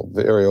temple,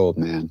 very old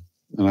man.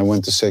 And I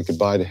went to say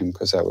goodbye to him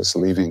because I was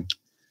leaving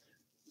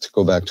to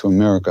go back to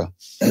America.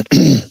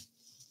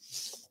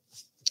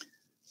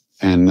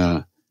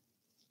 And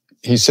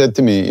he said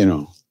to me,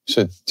 he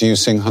said, do you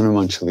sing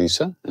Hanuman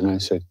Chalisa? And I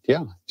said,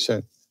 yeah. He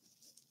said,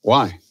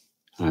 why?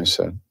 And I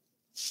said,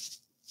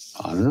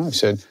 I don't know.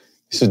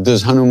 He said,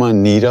 does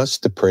Hanuman need us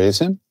to praise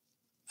him?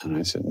 And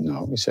I said,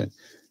 no. He said,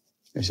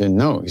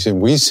 no. He said,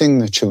 we sing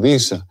the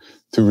Chalisa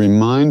to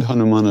remind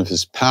Hanuman of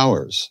his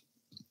powers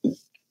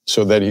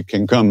so that he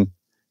can come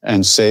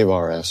and save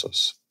our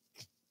asses.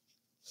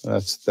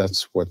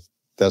 That's what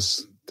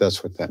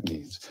that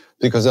means.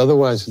 Because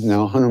otherwise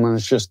now Hanuman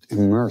is just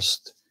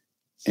immersed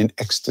in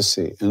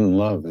ecstasy and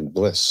love and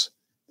bliss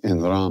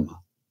in Rama.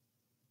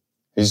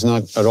 He's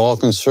not at all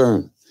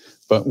concerned.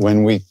 But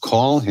when we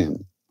call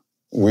him,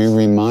 we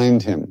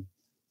remind him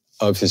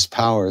of his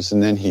powers,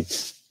 and then he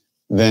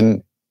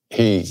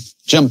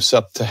jumps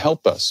up to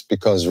help us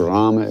because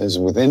Rama is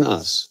within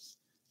us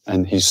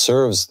and he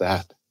serves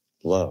that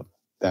love,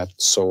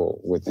 that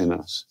soul within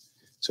us.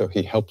 So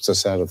he helps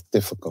us out of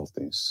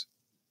difficulties.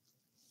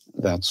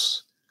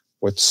 That's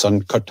what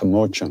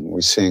Sankatamochan,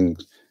 we sing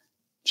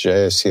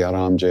Jai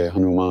Siyaram Jai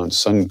Hanuman,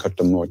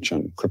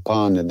 Sankatamochan,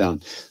 Kripa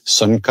Nidan.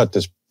 Sankat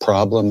is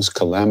problems,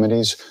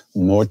 calamities.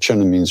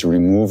 Mochana means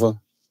remover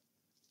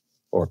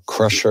or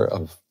crusher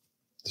of,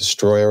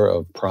 destroyer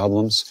of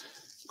problems.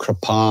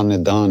 Kripa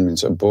Nidan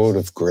means abode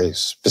of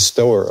grace,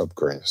 bestower of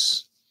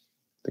grace,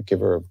 the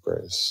giver of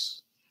grace.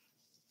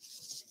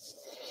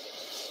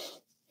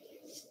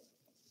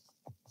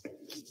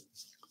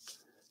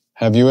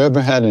 Have you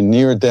ever had a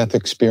near-death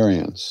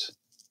experience?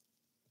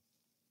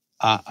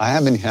 I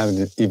haven't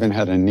even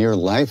had a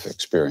near-life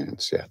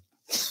experience yet.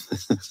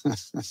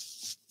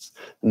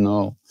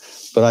 No.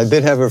 But I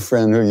did have a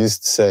friend who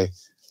used to say,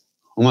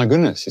 oh my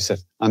goodness, he said,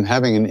 I'm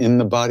having an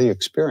in-the-body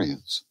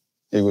experience.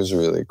 He was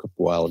really a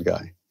wild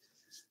guy.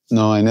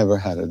 No, I never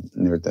had a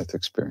near-death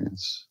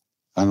experience.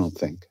 I don't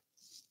think.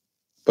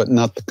 But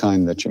not the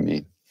kind that you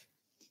mean.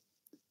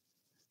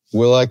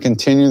 Will I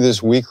continue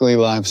this weekly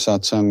live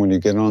satsang when you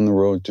get on the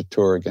road to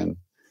tour again?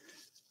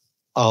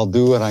 I'll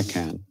do what I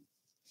can.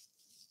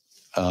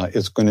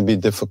 It's going to be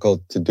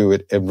difficult to do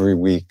it every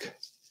week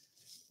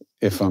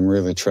if I'm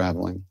really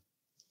traveling.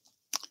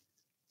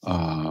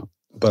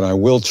 But I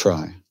will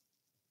try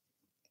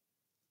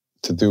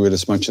to do it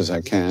as much as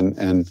I can.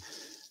 And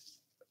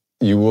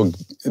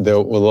there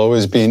will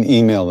always be an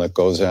email that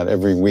goes out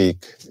every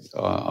week,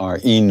 our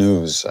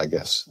e-news, I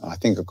guess. I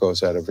think it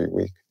goes out every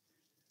week.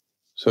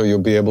 So you'll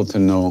be able to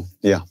know,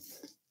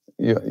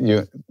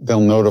 they'll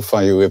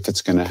notify you if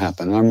it's going to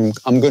happen.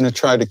 I'm going to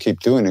try to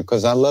keep doing it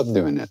because I love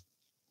doing it.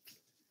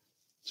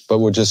 But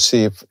we'll just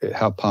see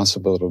how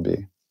possible it'll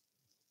be.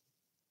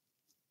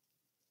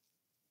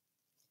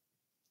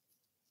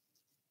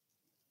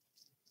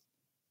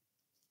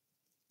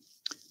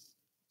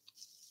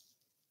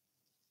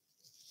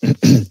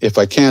 If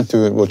I can't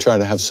do it, we'll try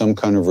to have some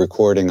kind of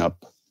recording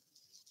up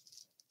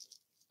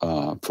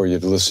for you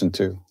to listen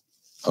to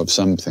of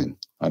something.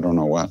 I don't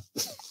know what.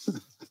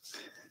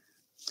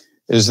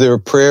 Is there a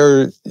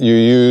prayer you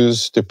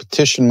use to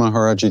petition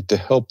Maharaji to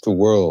help the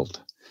world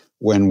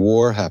when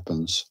war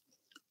happens?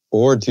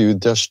 Or do you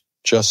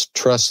just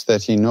trust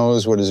that he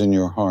knows what is in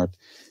your heart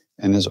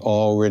and is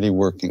already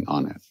working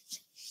on it?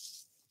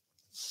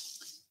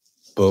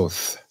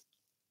 Both.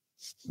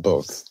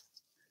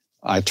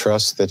 I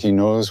trust that he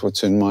knows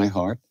what's in my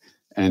heart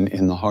and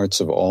in the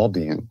hearts of all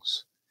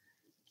beings.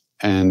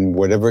 And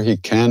whatever he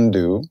can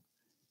do,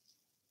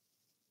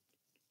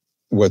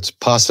 what's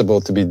possible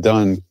to be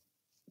done,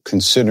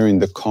 considering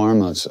the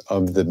karmas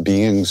of the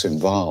beings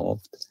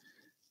involved,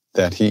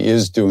 that he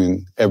is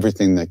doing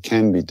everything that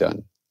can be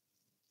done.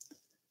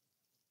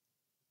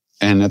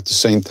 And at the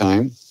same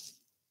time,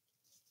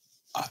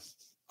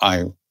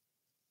 I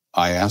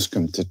ask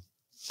him to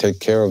take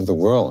care of the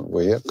world.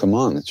 Will you? Come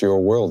on, it's your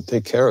world.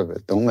 Take care of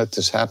it. Don't let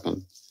this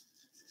happen.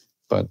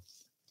 But,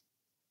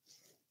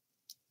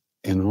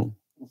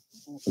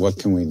 what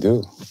can we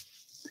do?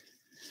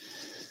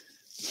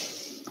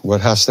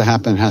 What has to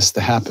happen has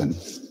to happen.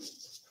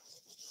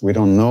 We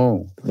don't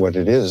know what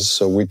it is,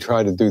 so we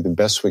try to do the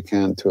best we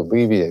can to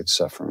alleviate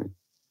suffering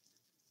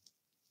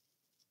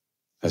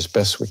as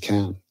best we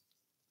can.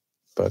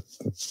 But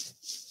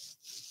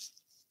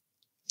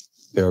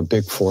there are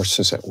big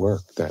forces at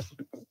work that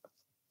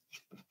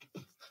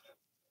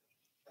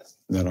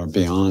are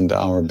beyond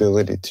our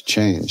ability to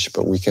change,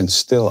 but we can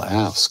still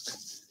ask.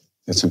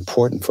 It's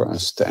important for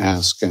us to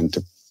ask and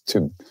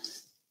to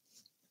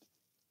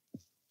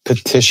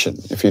petition.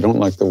 If you don't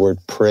like the word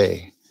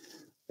pray,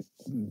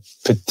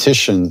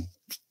 petition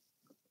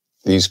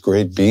these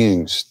great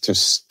beings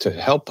to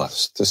help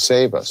us, to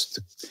save us,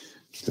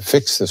 to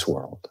fix this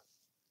world.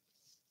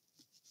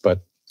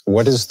 But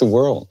what is the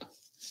world?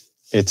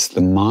 It's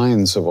the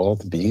minds of all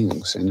the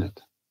beings in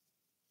it.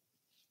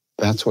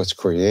 That's what's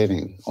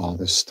creating all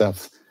this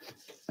stuff.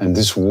 And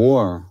this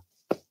war,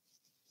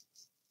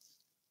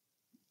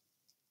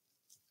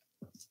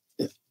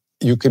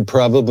 you could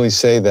probably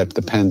say that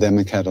the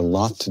pandemic had a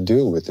lot to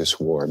do with this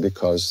war,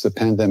 because the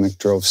pandemic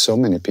drove so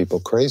many people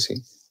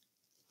crazy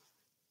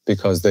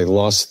because they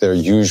lost their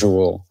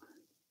usual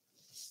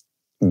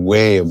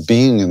way of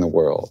being in the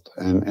world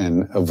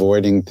and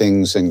avoiding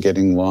things and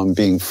getting along,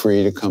 being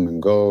free to come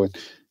and go.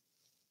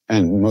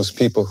 And most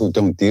people who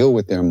don't deal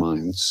with their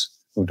minds,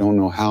 who don't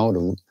know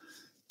how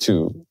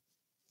to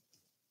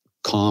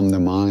calm the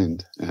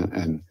mind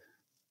and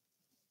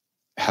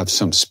have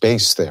some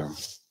space there,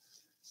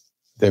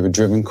 they were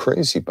driven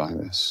crazy by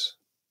this.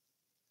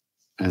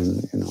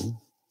 And,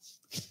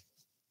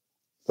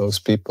 those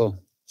people.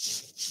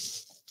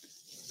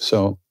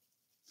 So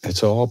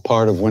it's all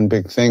part of one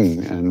big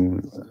thing.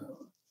 And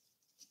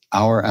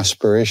our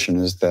aspiration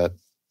is that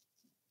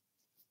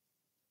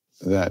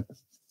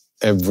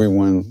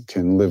everyone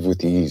can live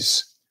with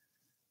ease,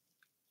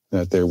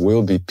 that there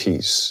will be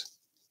peace.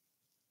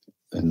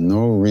 There's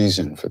no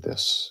reason for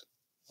this.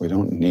 We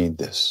don't need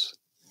this.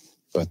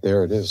 But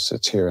there it is.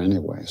 It's here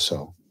anyway.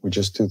 So we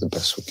just do the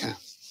best we can.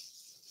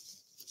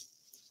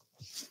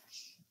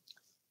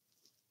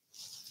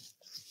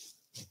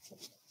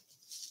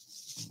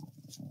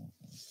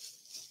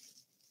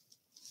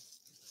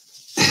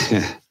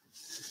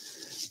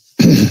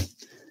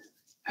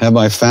 Have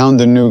I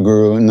found a new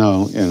guru?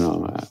 No,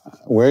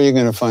 where are you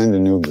going to find a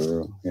new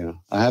guru?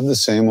 I have the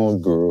same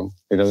old guru.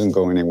 He doesn't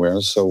go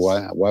anywhere, so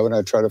why would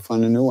I try to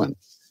find a new one?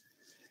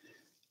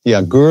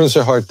 Yeah, gurus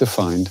are hard to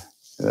find.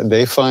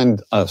 They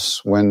find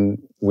us when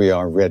we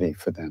are ready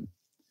for them.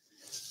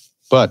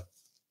 But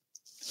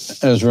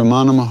as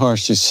Ramana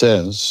Maharshi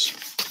says,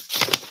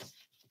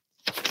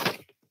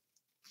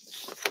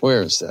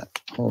 where is that?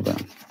 Hold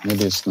on,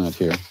 maybe it's not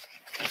here.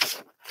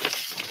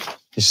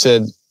 He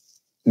said,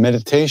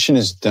 meditation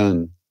is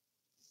done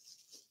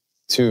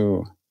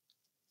to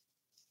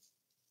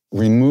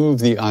remove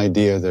the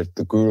idea that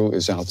the guru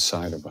is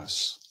outside of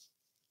us.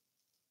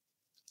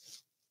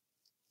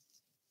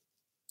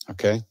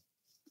 Okay?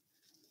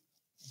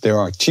 There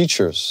are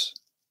teachers,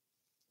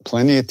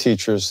 plenty of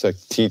teachers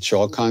that teach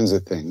all kinds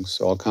of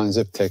things, all kinds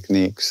of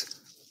techniques,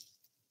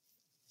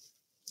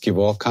 give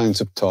all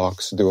kinds of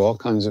talks, do all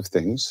kinds of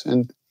things,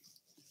 and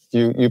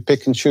you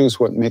pick and choose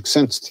what makes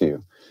sense to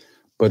you.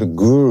 But a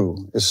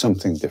guru is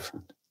something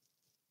different.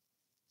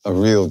 A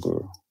real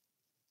guru.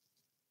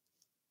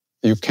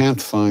 You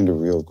can't find a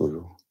real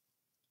guru.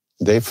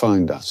 They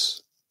find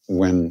us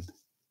when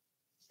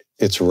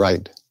it's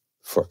right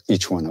for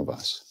each one of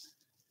us.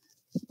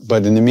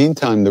 But in the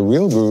meantime, the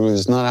real guru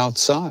is not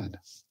outside.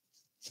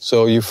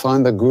 So you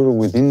find the guru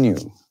within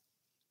you.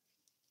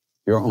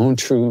 Your own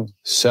true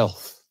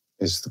self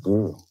is the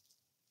guru.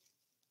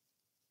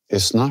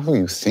 It's not who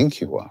you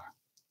think you are.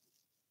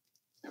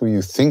 Who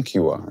you think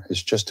you are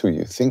is just who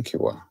you think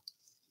you are.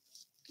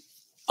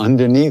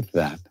 Underneath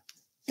that,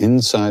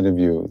 inside of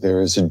you,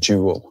 there is a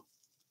jewel.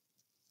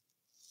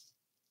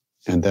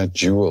 And that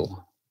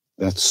jewel,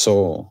 that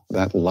soul,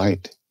 that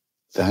light,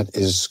 that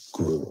is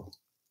Guru.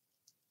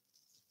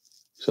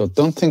 So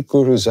don't think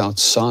Guru's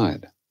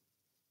outside.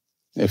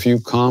 If you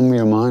calm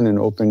your mind and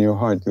open your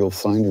heart, you'll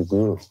find your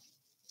Guru.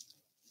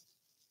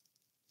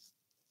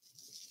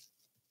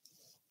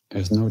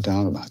 There's no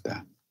doubt about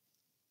that.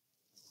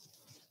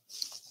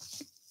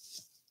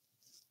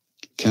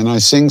 Can I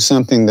sing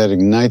something that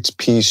ignites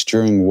peace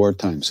during war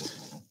times?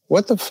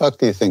 What the fuck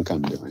do you think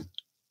I'm doing?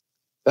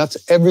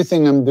 That's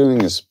everything I'm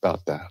doing is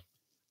about that.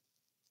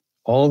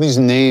 All these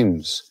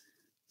names,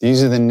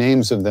 these are the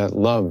names of that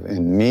love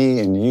in me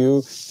and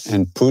you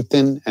and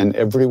Putin and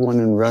everyone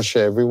in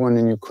Russia, everyone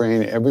in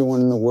Ukraine,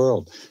 everyone in the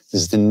world.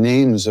 Is the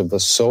names of the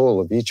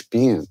soul of each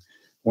being.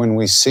 When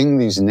we sing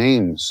these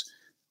names,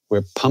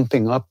 we're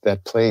pumping up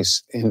that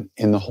place in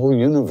the whole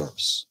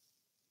universe.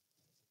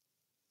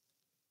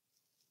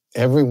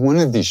 Every one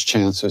of these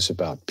chants is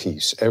about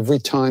peace. Every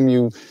time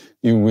you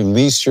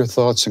release your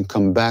thoughts and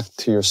come back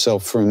to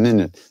yourself for a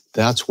minute,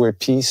 that's where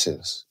peace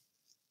is.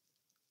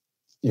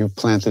 You've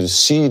planted a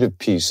seed of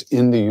peace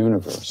in the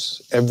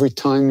universe every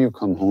time you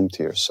come home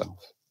to yourself.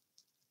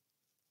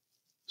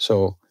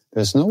 So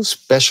there's no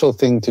special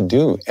thing to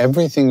do.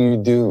 Everything you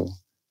do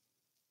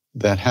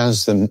that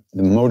has the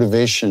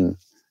motivation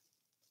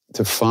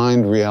to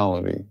find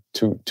reality,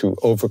 to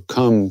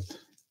overcome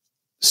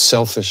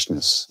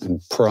selfishness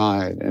and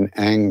pride and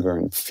anger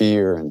and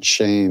fear and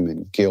shame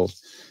and guilt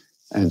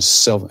and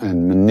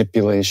and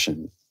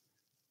manipulation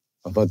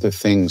of other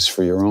things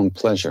for your own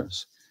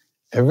pleasures.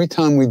 Every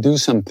time we do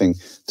something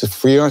to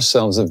free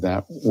ourselves of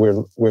that,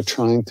 we're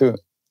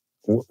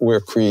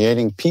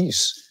creating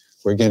peace.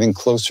 We're getting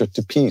closer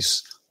to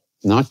peace,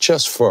 not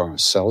just for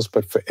ourselves,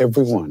 but for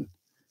everyone,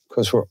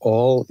 because we're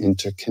all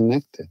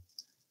interconnected.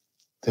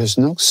 There's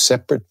no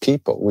separate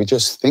people. We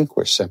just think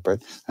we're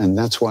separate, and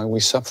that's why we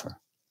suffer.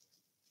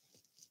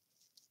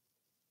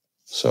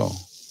 So,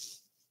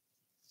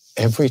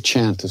 every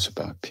chant is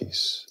about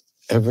peace.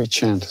 Every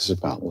chant is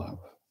about love.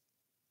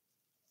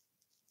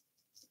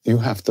 You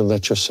have to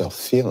let yourself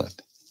feel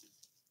it.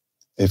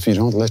 If you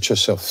don't let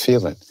yourself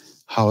feel it,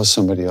 how is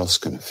somebody else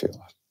going to feel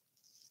it?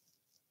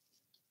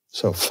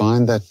 So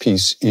find that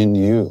peace in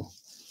you,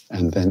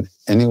 and then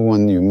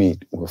anyone you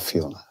meet will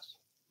feel that.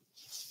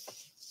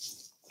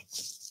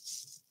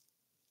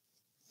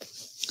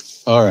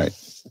 All right,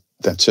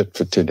 that's it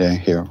for today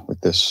here with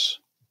this.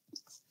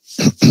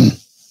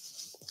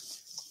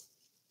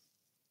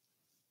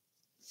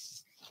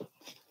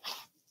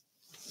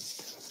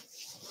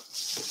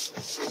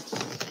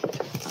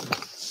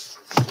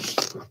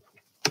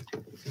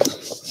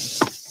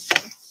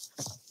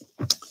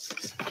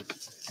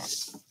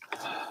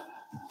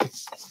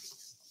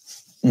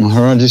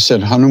 Maharaji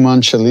said Hanuman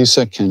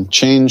Chalisa can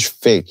change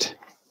fate.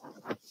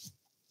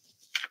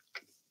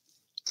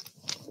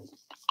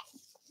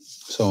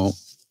 So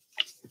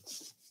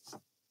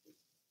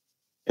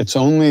it's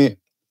only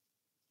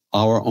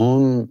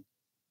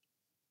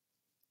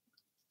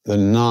the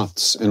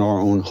knots in our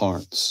own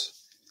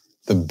hearts,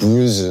 the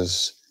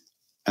bruises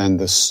and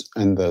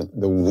the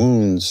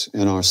wounds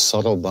in our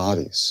subtle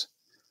bodies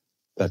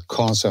that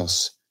cause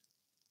us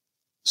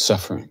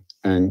suffering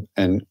and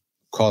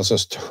cause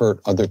us to hurt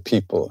other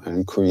people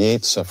and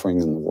create suffering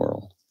in the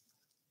world.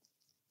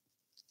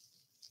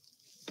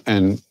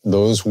 And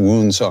those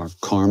wounds are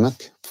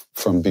karmic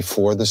from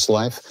before this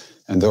life,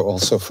 and they're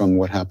also from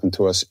what happened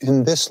to us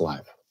in this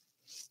life.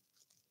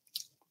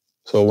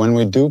 So when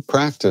we do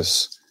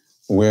practice,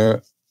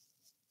 we're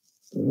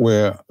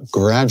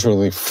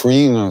gradually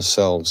freeing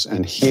ourselves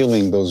and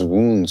healing those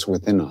wounds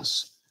within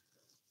us.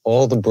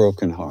 All the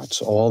broken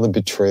hearts, all the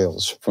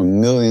betrayals from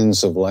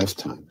millions of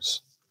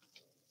lifetimes.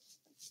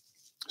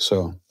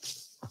 So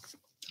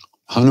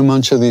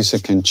Hanuman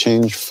Chalisa can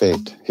change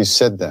fate. He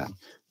said that.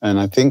 And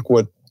I think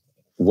one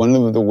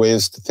of the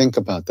ways to think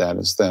about that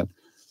is that,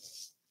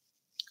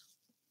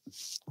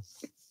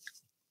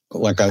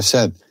 like I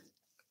said,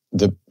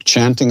 the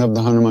chanting of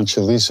the Hanuman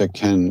Chalisa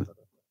can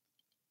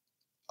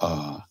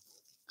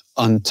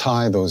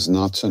untie those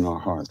knots in our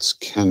hearts,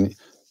 can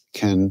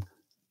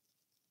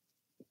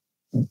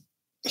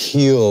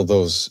heal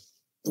those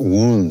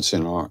wounds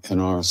in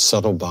our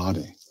subtle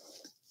body,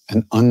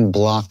 and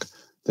unblock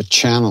the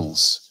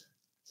channels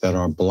that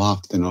are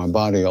blocked in our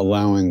body,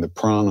 allowing the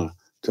prana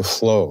to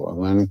flow,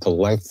 allowing the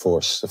life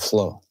force to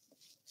flow.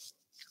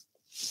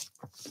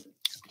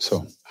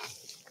 So,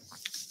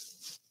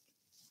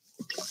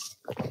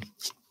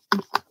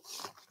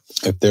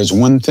 if there's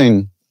one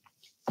thing,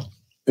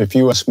 if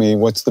you ask me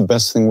what's the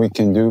best thing we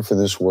can do for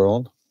this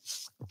world,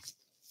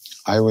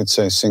 I would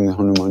say sing the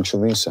Hanuman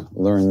Chalisa,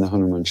 learn the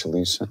Hanuman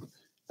Chalisa,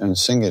 and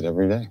sing it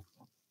every day.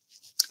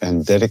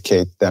 And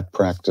dedicate that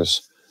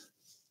practice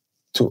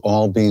to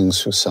all beings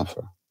who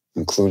suffer,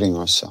 including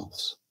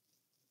ourselves.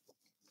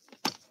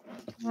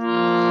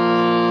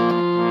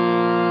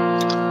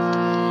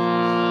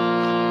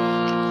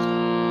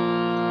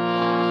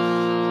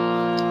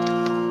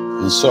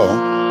 And so,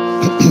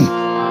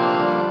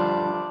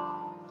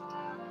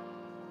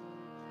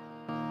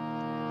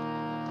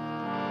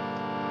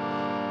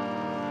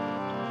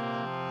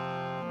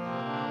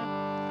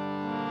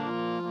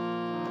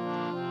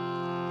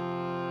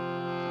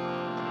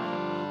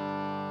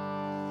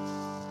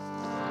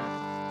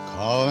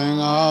 calling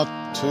out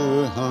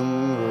to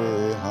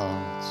hungry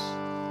hearts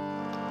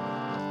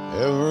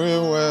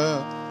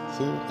everywhere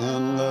through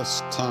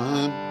endless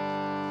time.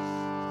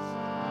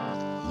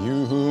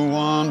 You who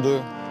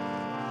wander,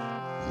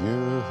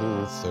 you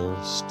who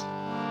thirst,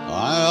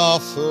 I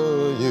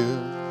offer you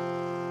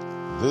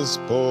this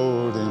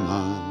body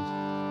mind.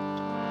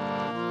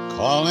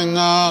 Calling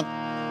out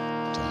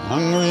to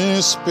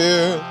hungry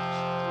spirits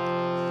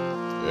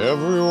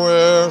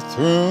everywhere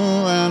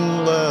through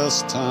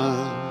endless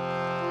time.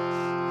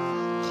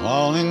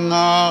 Calling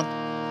out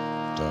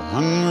to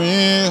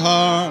hungry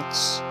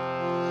hearts,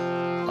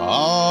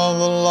 all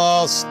the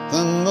lost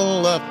and the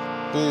left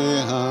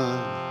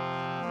behind.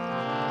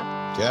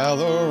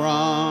 Gather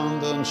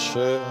round and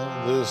share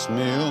this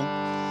meal,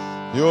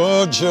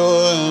 your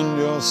joy and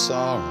your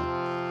sorrow,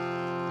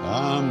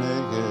 I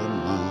make it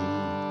mine.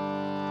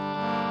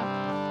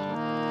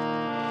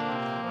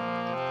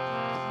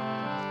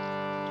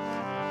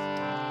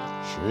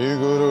 Shri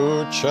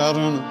Guru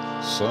Charana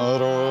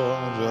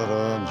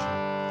Sarojaraja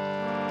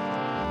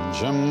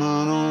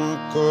Jamano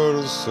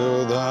Kur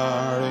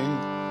Sudhari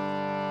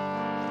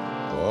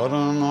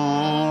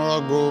Varano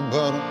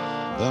Raghubar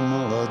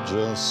Damala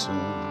Jasu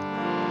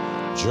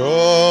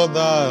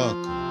Jodayak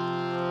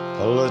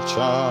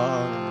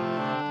Palachar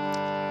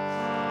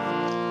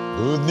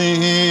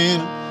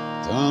Buddhihin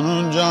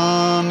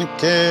Tanujan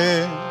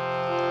Ke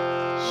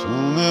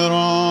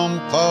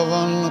Sumiram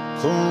Pavan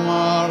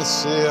Kumar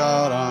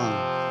Siaram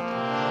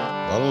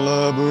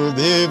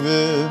Vallabudhi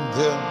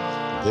Vidya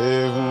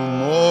Dehu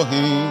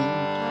Mohin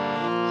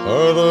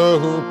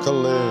Harahu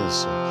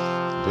Kalesa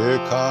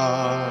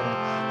Bekar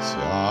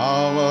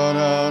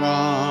Syavara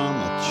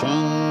Rama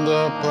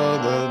Chanda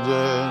Pada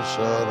Jai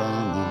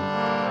Sharanam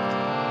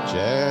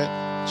Jai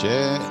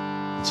Jai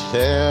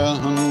Jai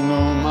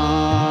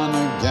Hanuman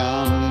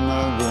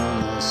Gyana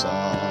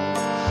Gunasar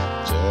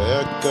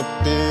Jai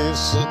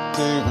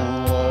Kapisati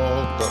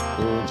Loka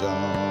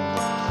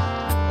Ujana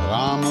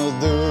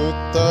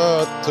Ramaduta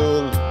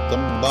Tulta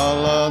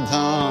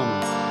Baladhan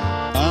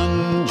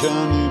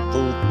Anjani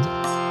Putra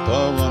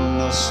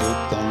Pavana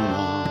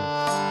Sutana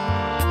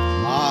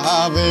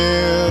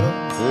Mahavir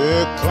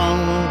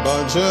Vikram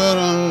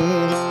Bajrang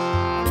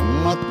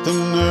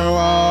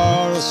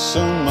Matnivar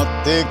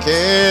Sumati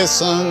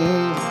Kesang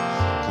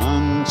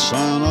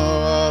Kanchana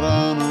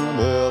Varana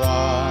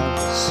Viraj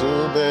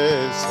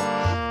Subesa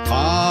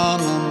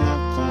Kanana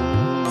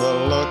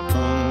Kundala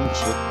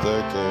Kunchita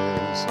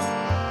Kesa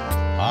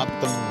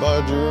At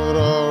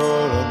Bajura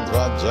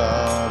Dvaja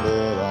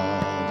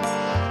Viraj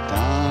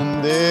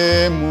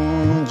Kande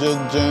Munja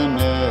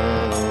Jane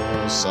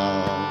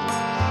Saj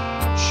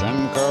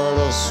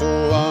Shankara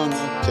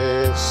Suvana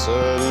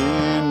Kesari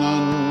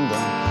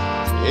Nandan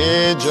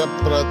Teja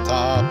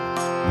Pratap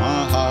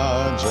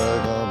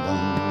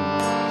Mahajagaban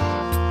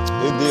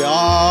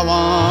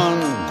Vidyavan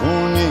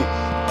Guni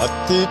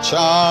Ati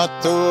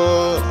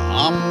Chatur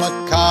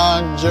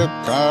Amakaj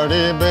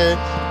Karibe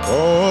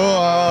O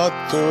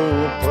Atu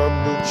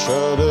Prabhu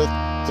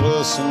Charitra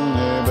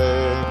Sunibe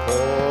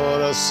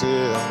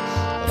Korasya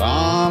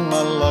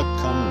Rama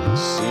Lakhan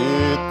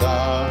Sita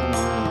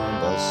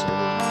Manabasi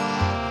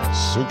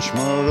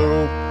Sukshma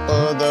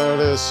Rupa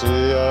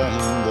Darisya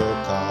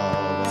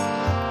Hindukava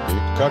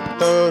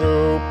Vikata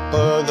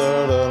Rupa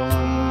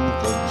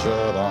Daralanka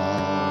Jara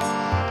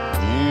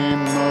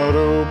Bhima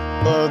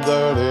Rupa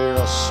Dari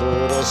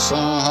Asura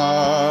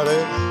Sahare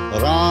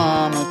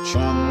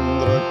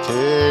Ramachandra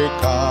Ke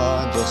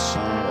Kaja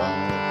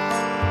Samvara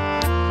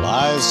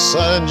Lai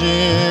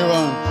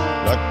Sajivan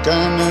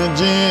Lakhan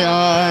Ji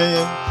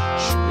Aaye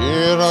Shri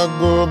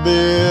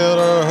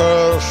Raghubira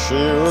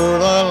Harshi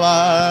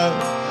Udalai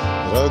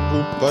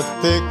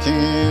Raghupati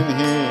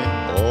Kinhi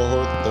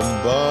Bahut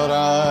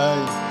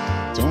Barai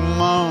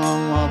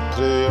Tumama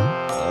Priya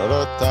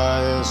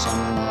Bharatai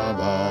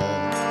Samabhai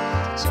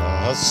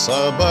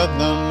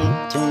Sahasabadan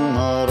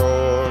Tumaro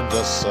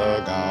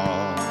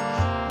Jasagan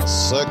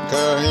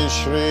Asakahi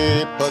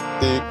Shri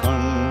Pati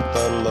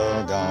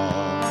Kantalaga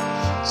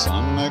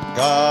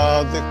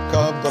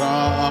Sanakadika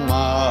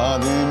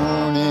Brahmadi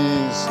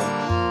Munisa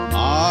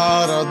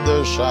Narada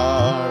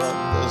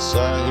Sharada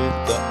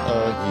Sahita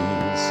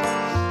Ahisa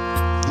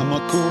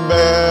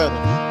Amakuber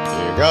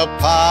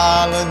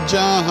Digapala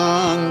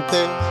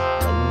Jahante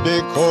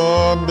Kabiko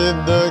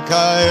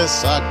Bidakaye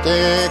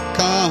Sake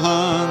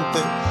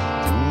Kahante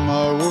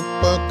Tuma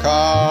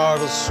Upakar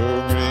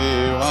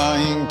Sugriva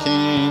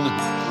Inkin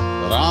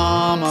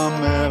Rama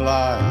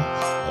Melaya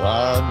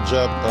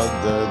Raja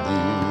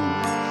Padadi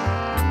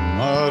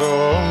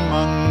Maro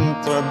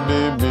Mantra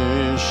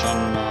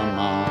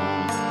Bibhishanama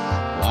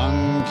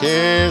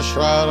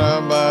Lankeshwara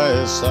Bhai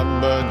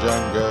Sabba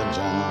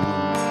Jagajan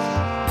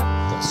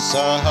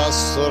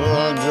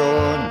Sahasrajo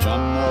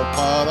Janma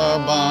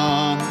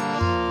Paraban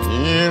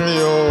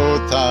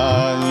Ilyota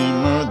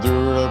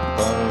Imadura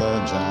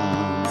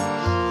Palajan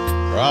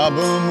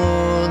Prabhu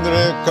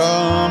Mudrika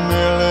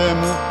Mile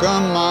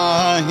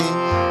Mukamahi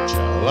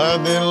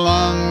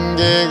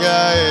Chaladilange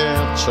Gaya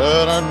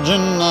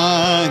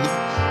Charajanahi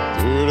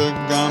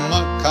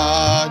Durgama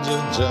Kaja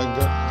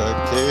Jagata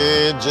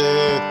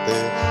Kejete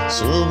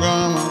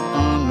Sugama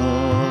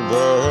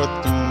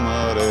Anugatumare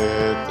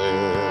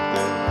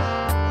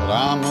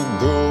Ram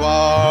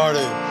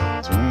Duvare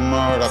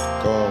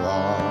Tumarakova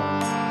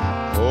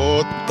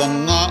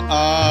Otana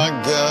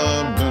Agya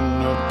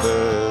Binu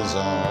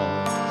Peza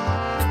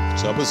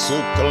Sab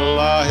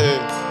Sukla Hai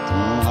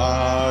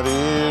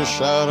Tumhari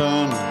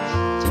Sharan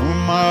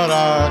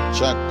Tumara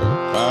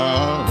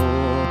Chakapahu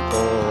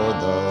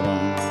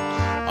Kodaran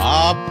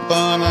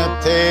Apana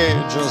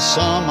Teja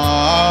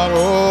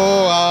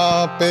Samaro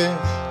Ape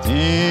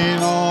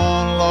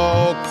Tinon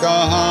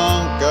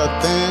Lokahanka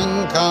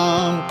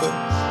Tinkampe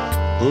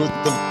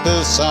Bhutta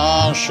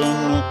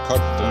Pisashan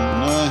Katan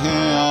Nahi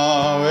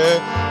Aave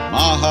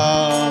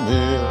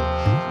Mahavir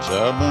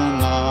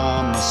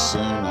Jabanam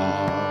Suna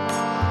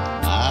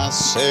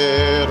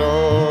Nase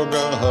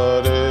Roga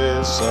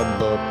Hare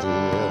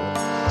Sabapir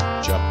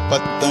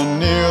Japata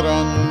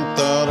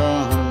Nirantara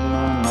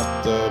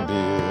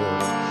Hanumatabir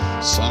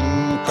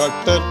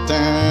Sankatate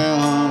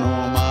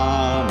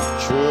Hanuman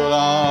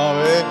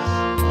Churave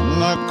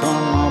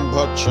Anakama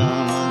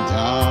Bhachana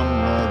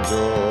Dhyana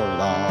Jo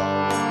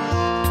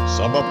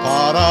सब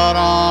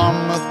pararam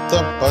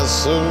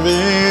tapasvi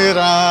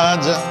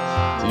raja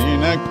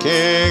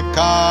तिनके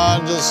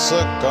काज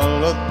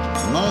सकल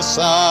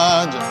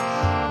massage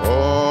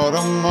और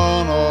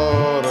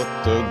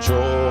मनोरथ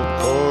जो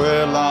कोई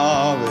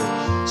लावे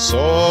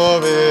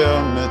सोवे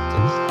अमित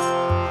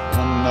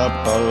न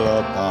पल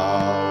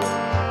पावे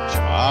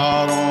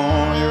चारों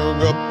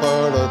युग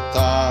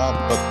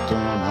प्रताप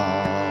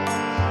तुम्हारा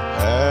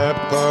है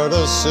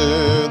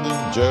प्रसिद्ध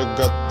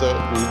जगत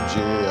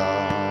उजियार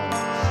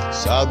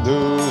साधु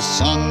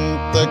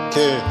संत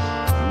के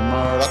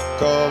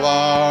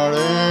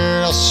मड़कवाड़े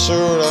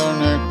असुर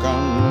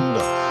निकंद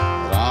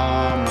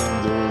राम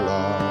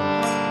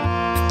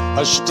दुलार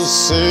अष्ट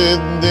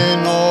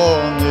सिद्धिनो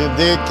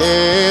निधि के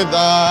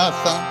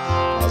दाता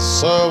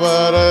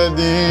असवर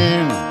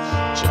दीन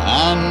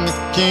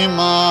जानकी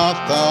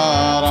माता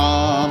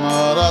राम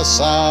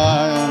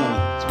रसायन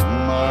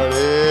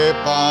तुम्हारे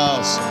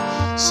पास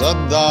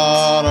सदा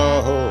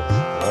रहो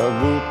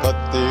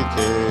रघुपति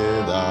के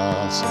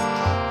दास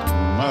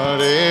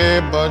तुम्हारे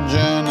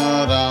भजन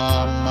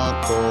राम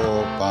को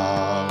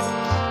पाओ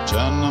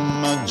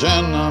जन्म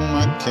जन्म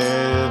के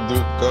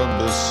दुख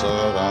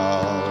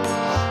बिसराओ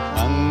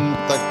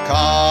अंत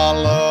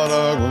काल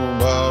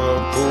रघुबर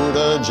पुर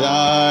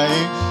जाई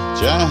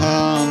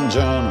जहां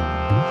जन्म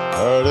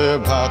हरे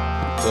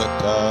भक्त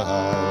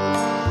कहाई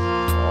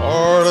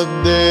और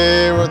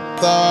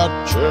देवता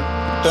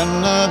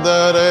चिट्टन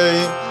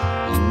धरई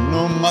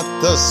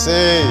अनुमत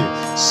से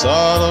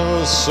सर्व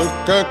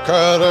सुख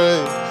करे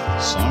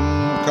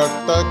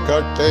संकट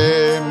कटे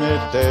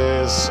मिटे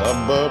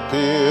सब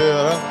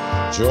पीर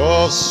जो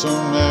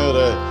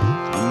सुमेरे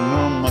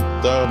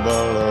हनुमत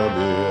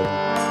बलबीर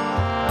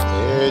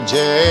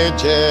जय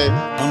जय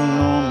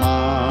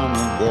हनुमान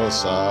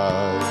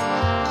गोसाई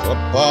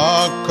कृपा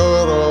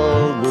करो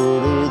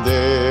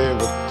गुरुदेव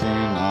की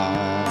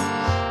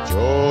नाय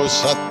जो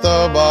सत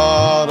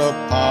बार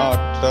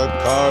पाठ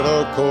कर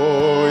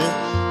कोई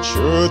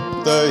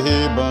छूत ही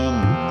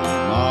बंदी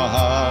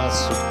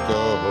महासुख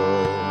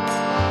होय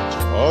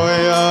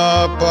होया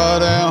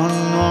पर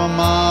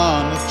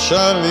हनुमान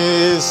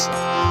चालीस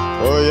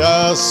होया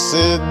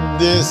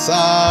सिद्धि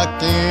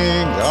साकी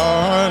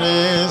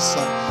गणेश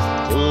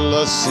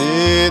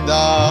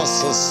तुलसीदास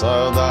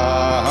सदा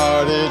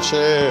हरि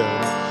चेर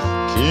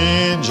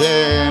कीजे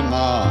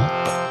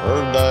नाथ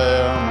हृदय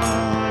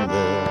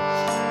मंदिर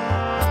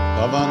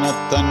पवन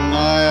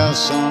तनय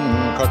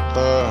संकट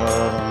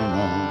हरण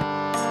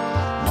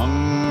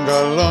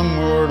मंगल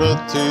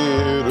मूर्ति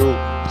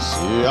रूप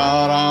सिया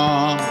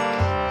राम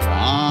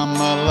राम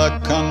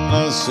लखन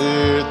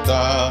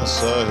सीता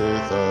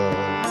सहित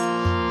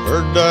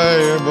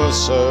हृदय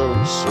बसो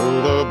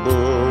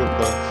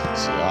सुरभूप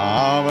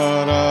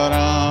सियावर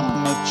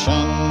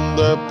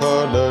रामचंद्र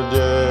पद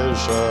जय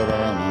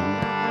शरण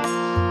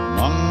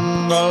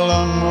मंगल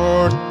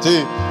मूर्ति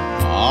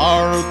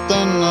मारुत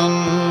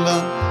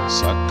नंदन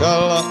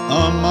सकल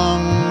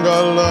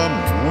अमंगल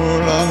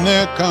मूल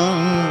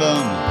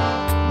निकंदन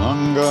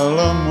मंगल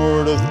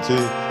मूर्ति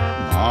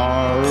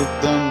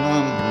मारुत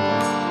नंदन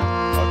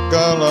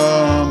सकल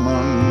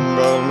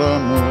मंगल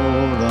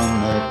मूल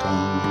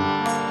निकंदन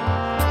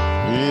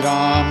श्री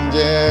राम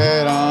जय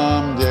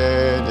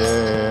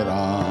जय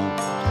राम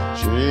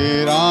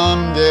श्री राम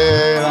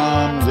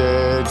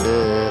जय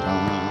जय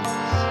राम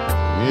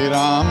श्री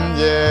राम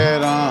जय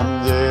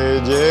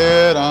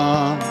जय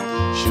राम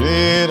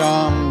श्री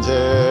राम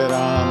जय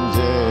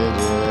जय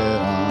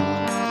राम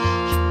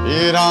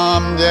श्री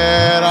राम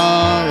जय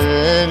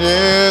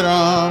जय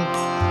राम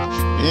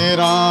श्री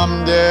राम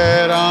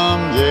जय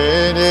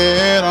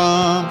जय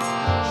राम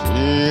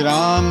श्री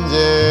राम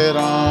जय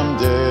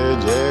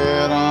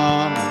जय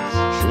राम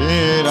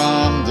श्री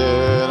राम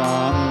जय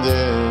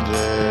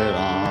जय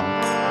राम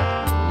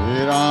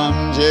श्री राम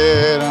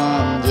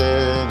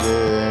जय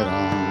जय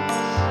राम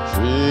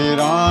श्री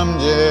राम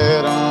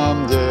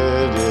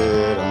जय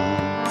जय राम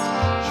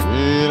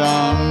श्री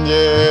राम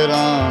जय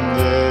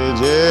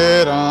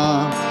जय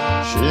राम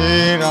श्री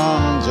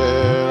राम जय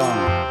राम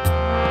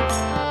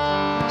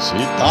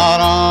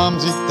सीताराम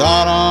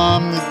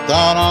सीताराम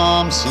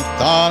सीताराम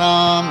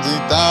सीताराम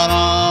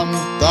सीताराम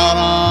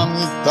सीताराम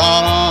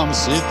सीताराम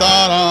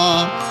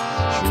सीताराम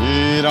श्री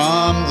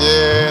राम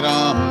जय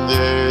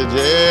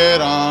जय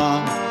राम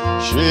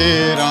श्री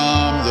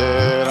राम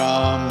जय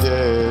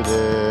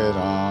जय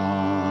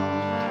राम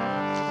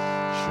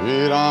श्री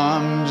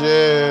राम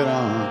जय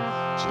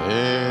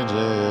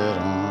जय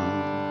राम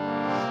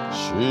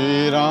श्री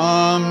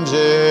राम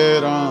जय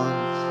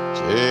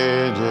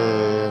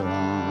जय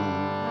राम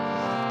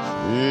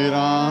श्री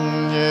राम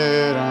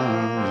जय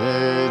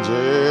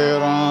जय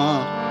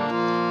राम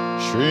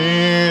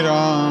श्री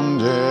राम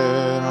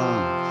जय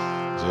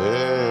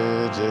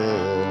जय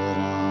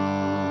Ram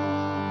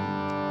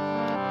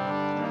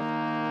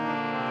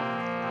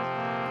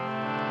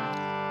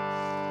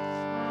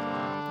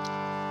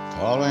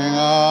calling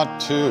out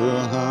to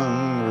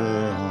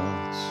hungry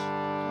hearts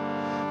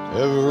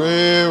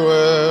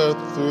everywhere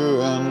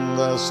through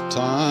endless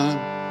time.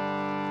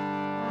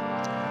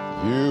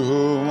 You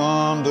who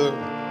wander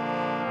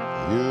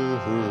you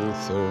who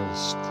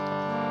thirst, I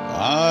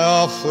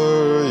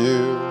offer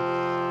you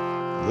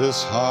this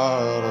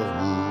heart of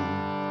mine,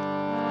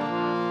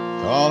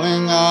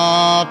 calling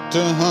out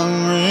to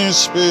hungry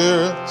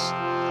spirits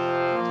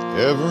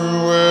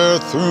everywhere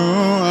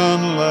through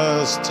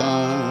endless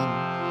time,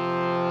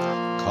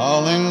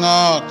 calling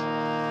out to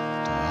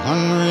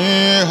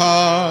hungry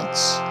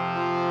hearts,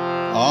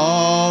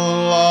 all the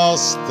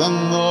lost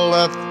and the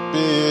left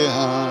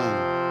behind.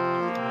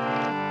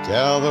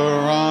 Gather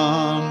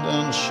round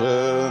and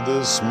share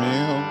this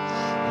meal,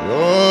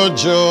 your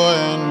joy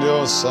and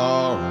your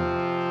sorrow,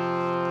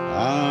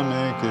 I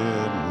make it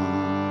mine.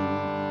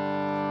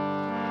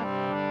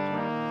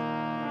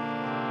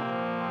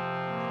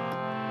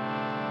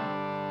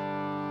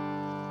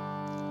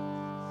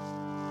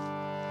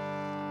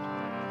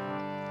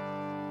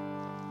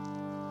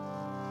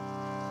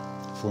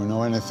 If we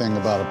know anything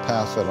about a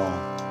path at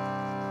all,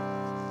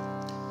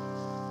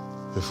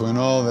 if we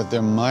know that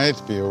there might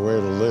be a way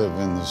to live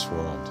in this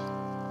world,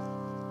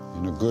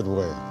 in a good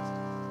way,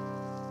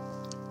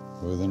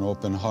 with an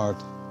open heart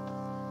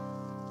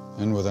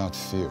and without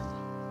fear,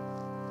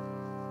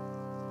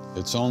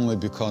 it's only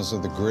because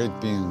of the great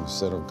beings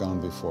that have gone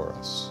before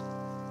us.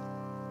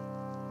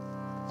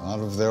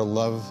 Out of their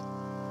love,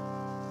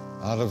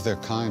 out of their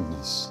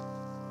kindness,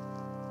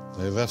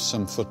 they left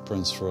some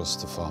footprints for us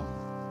to follow.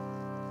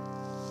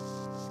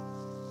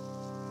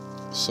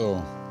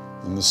 So,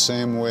 in the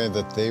same way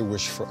that they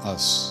wish for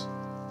us,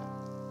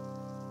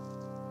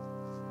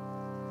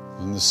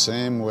 in the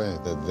same way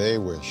that they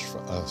wish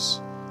for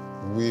us,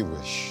 we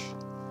wish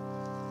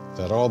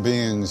that all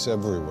beings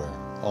everywhere,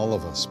 all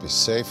of us, be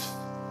safe,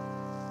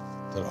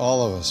 that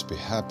all of us be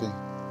happy,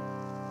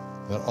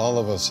 that all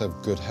of us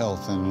have good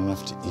health and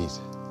enough to eat.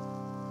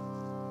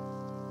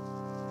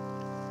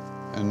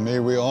 And may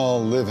we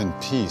all live in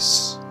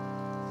peace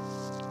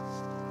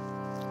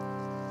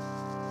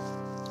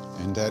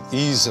and at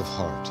ease of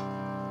heart,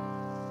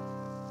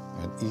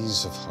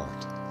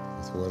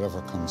 with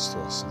whatever comes to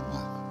us in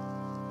life.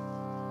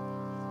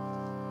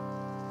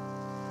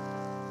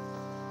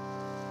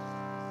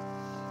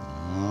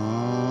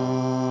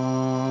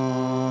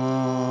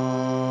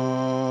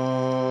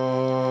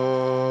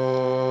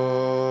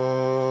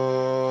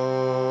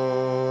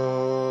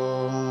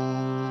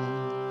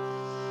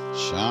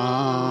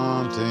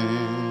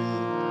 Chanting,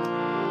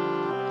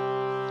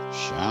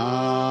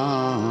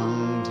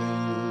 chanting,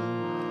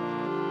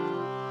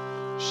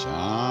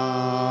 chanting.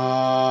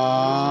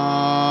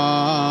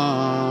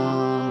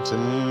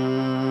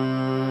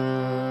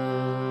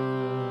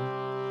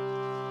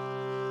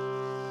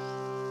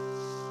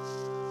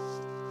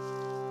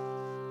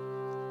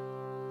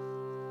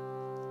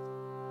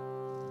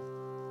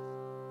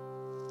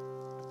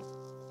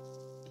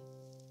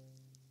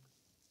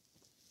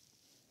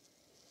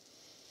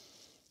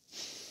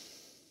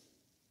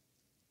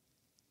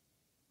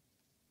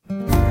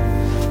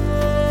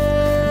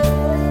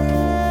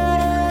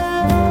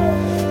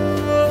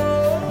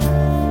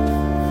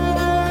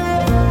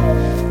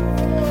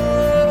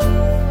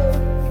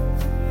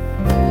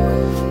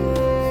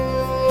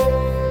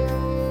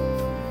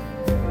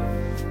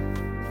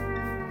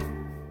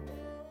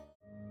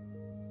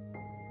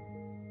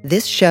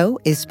 This show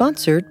is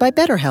sponsored by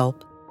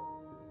BetterHelp.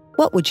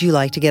 What would you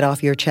like to get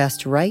off your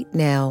chest right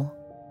now?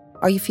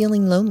 Are you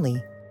feeling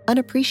lonely,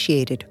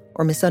 unappreciated,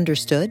 or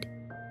misunderstood?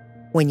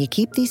 When you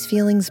keep these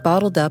feelings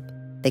bottled up,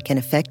 they can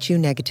affect you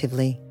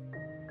negatively.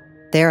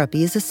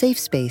 Therapy is a safe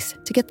space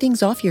to get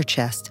things off your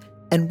chest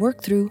and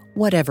work through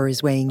whatever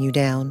is weighing you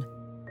down.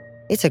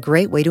 It's a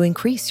great way to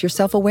increase your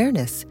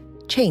self-awareness,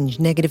 change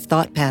negative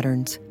thought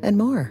patterns, and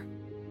more.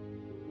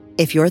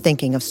 If you're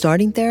thinking of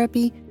starting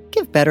therapy,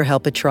 give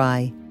BetterHelp a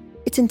try.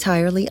 It's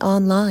entirely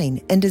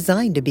online and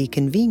designed to be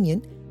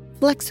convenient,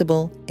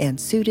 flexible, and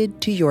suited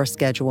to your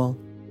schedule.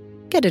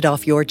 Get it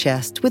off your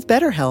chest with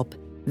BetterHelp.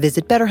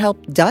 Visit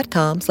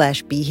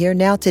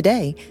BetterHelp.com/BeHereNow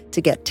today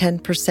to get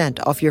 10%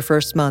 off your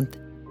first month.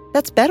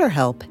 That's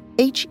BetterHelp,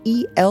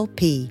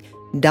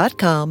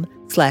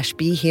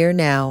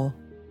 HELP.com/BeHereNow.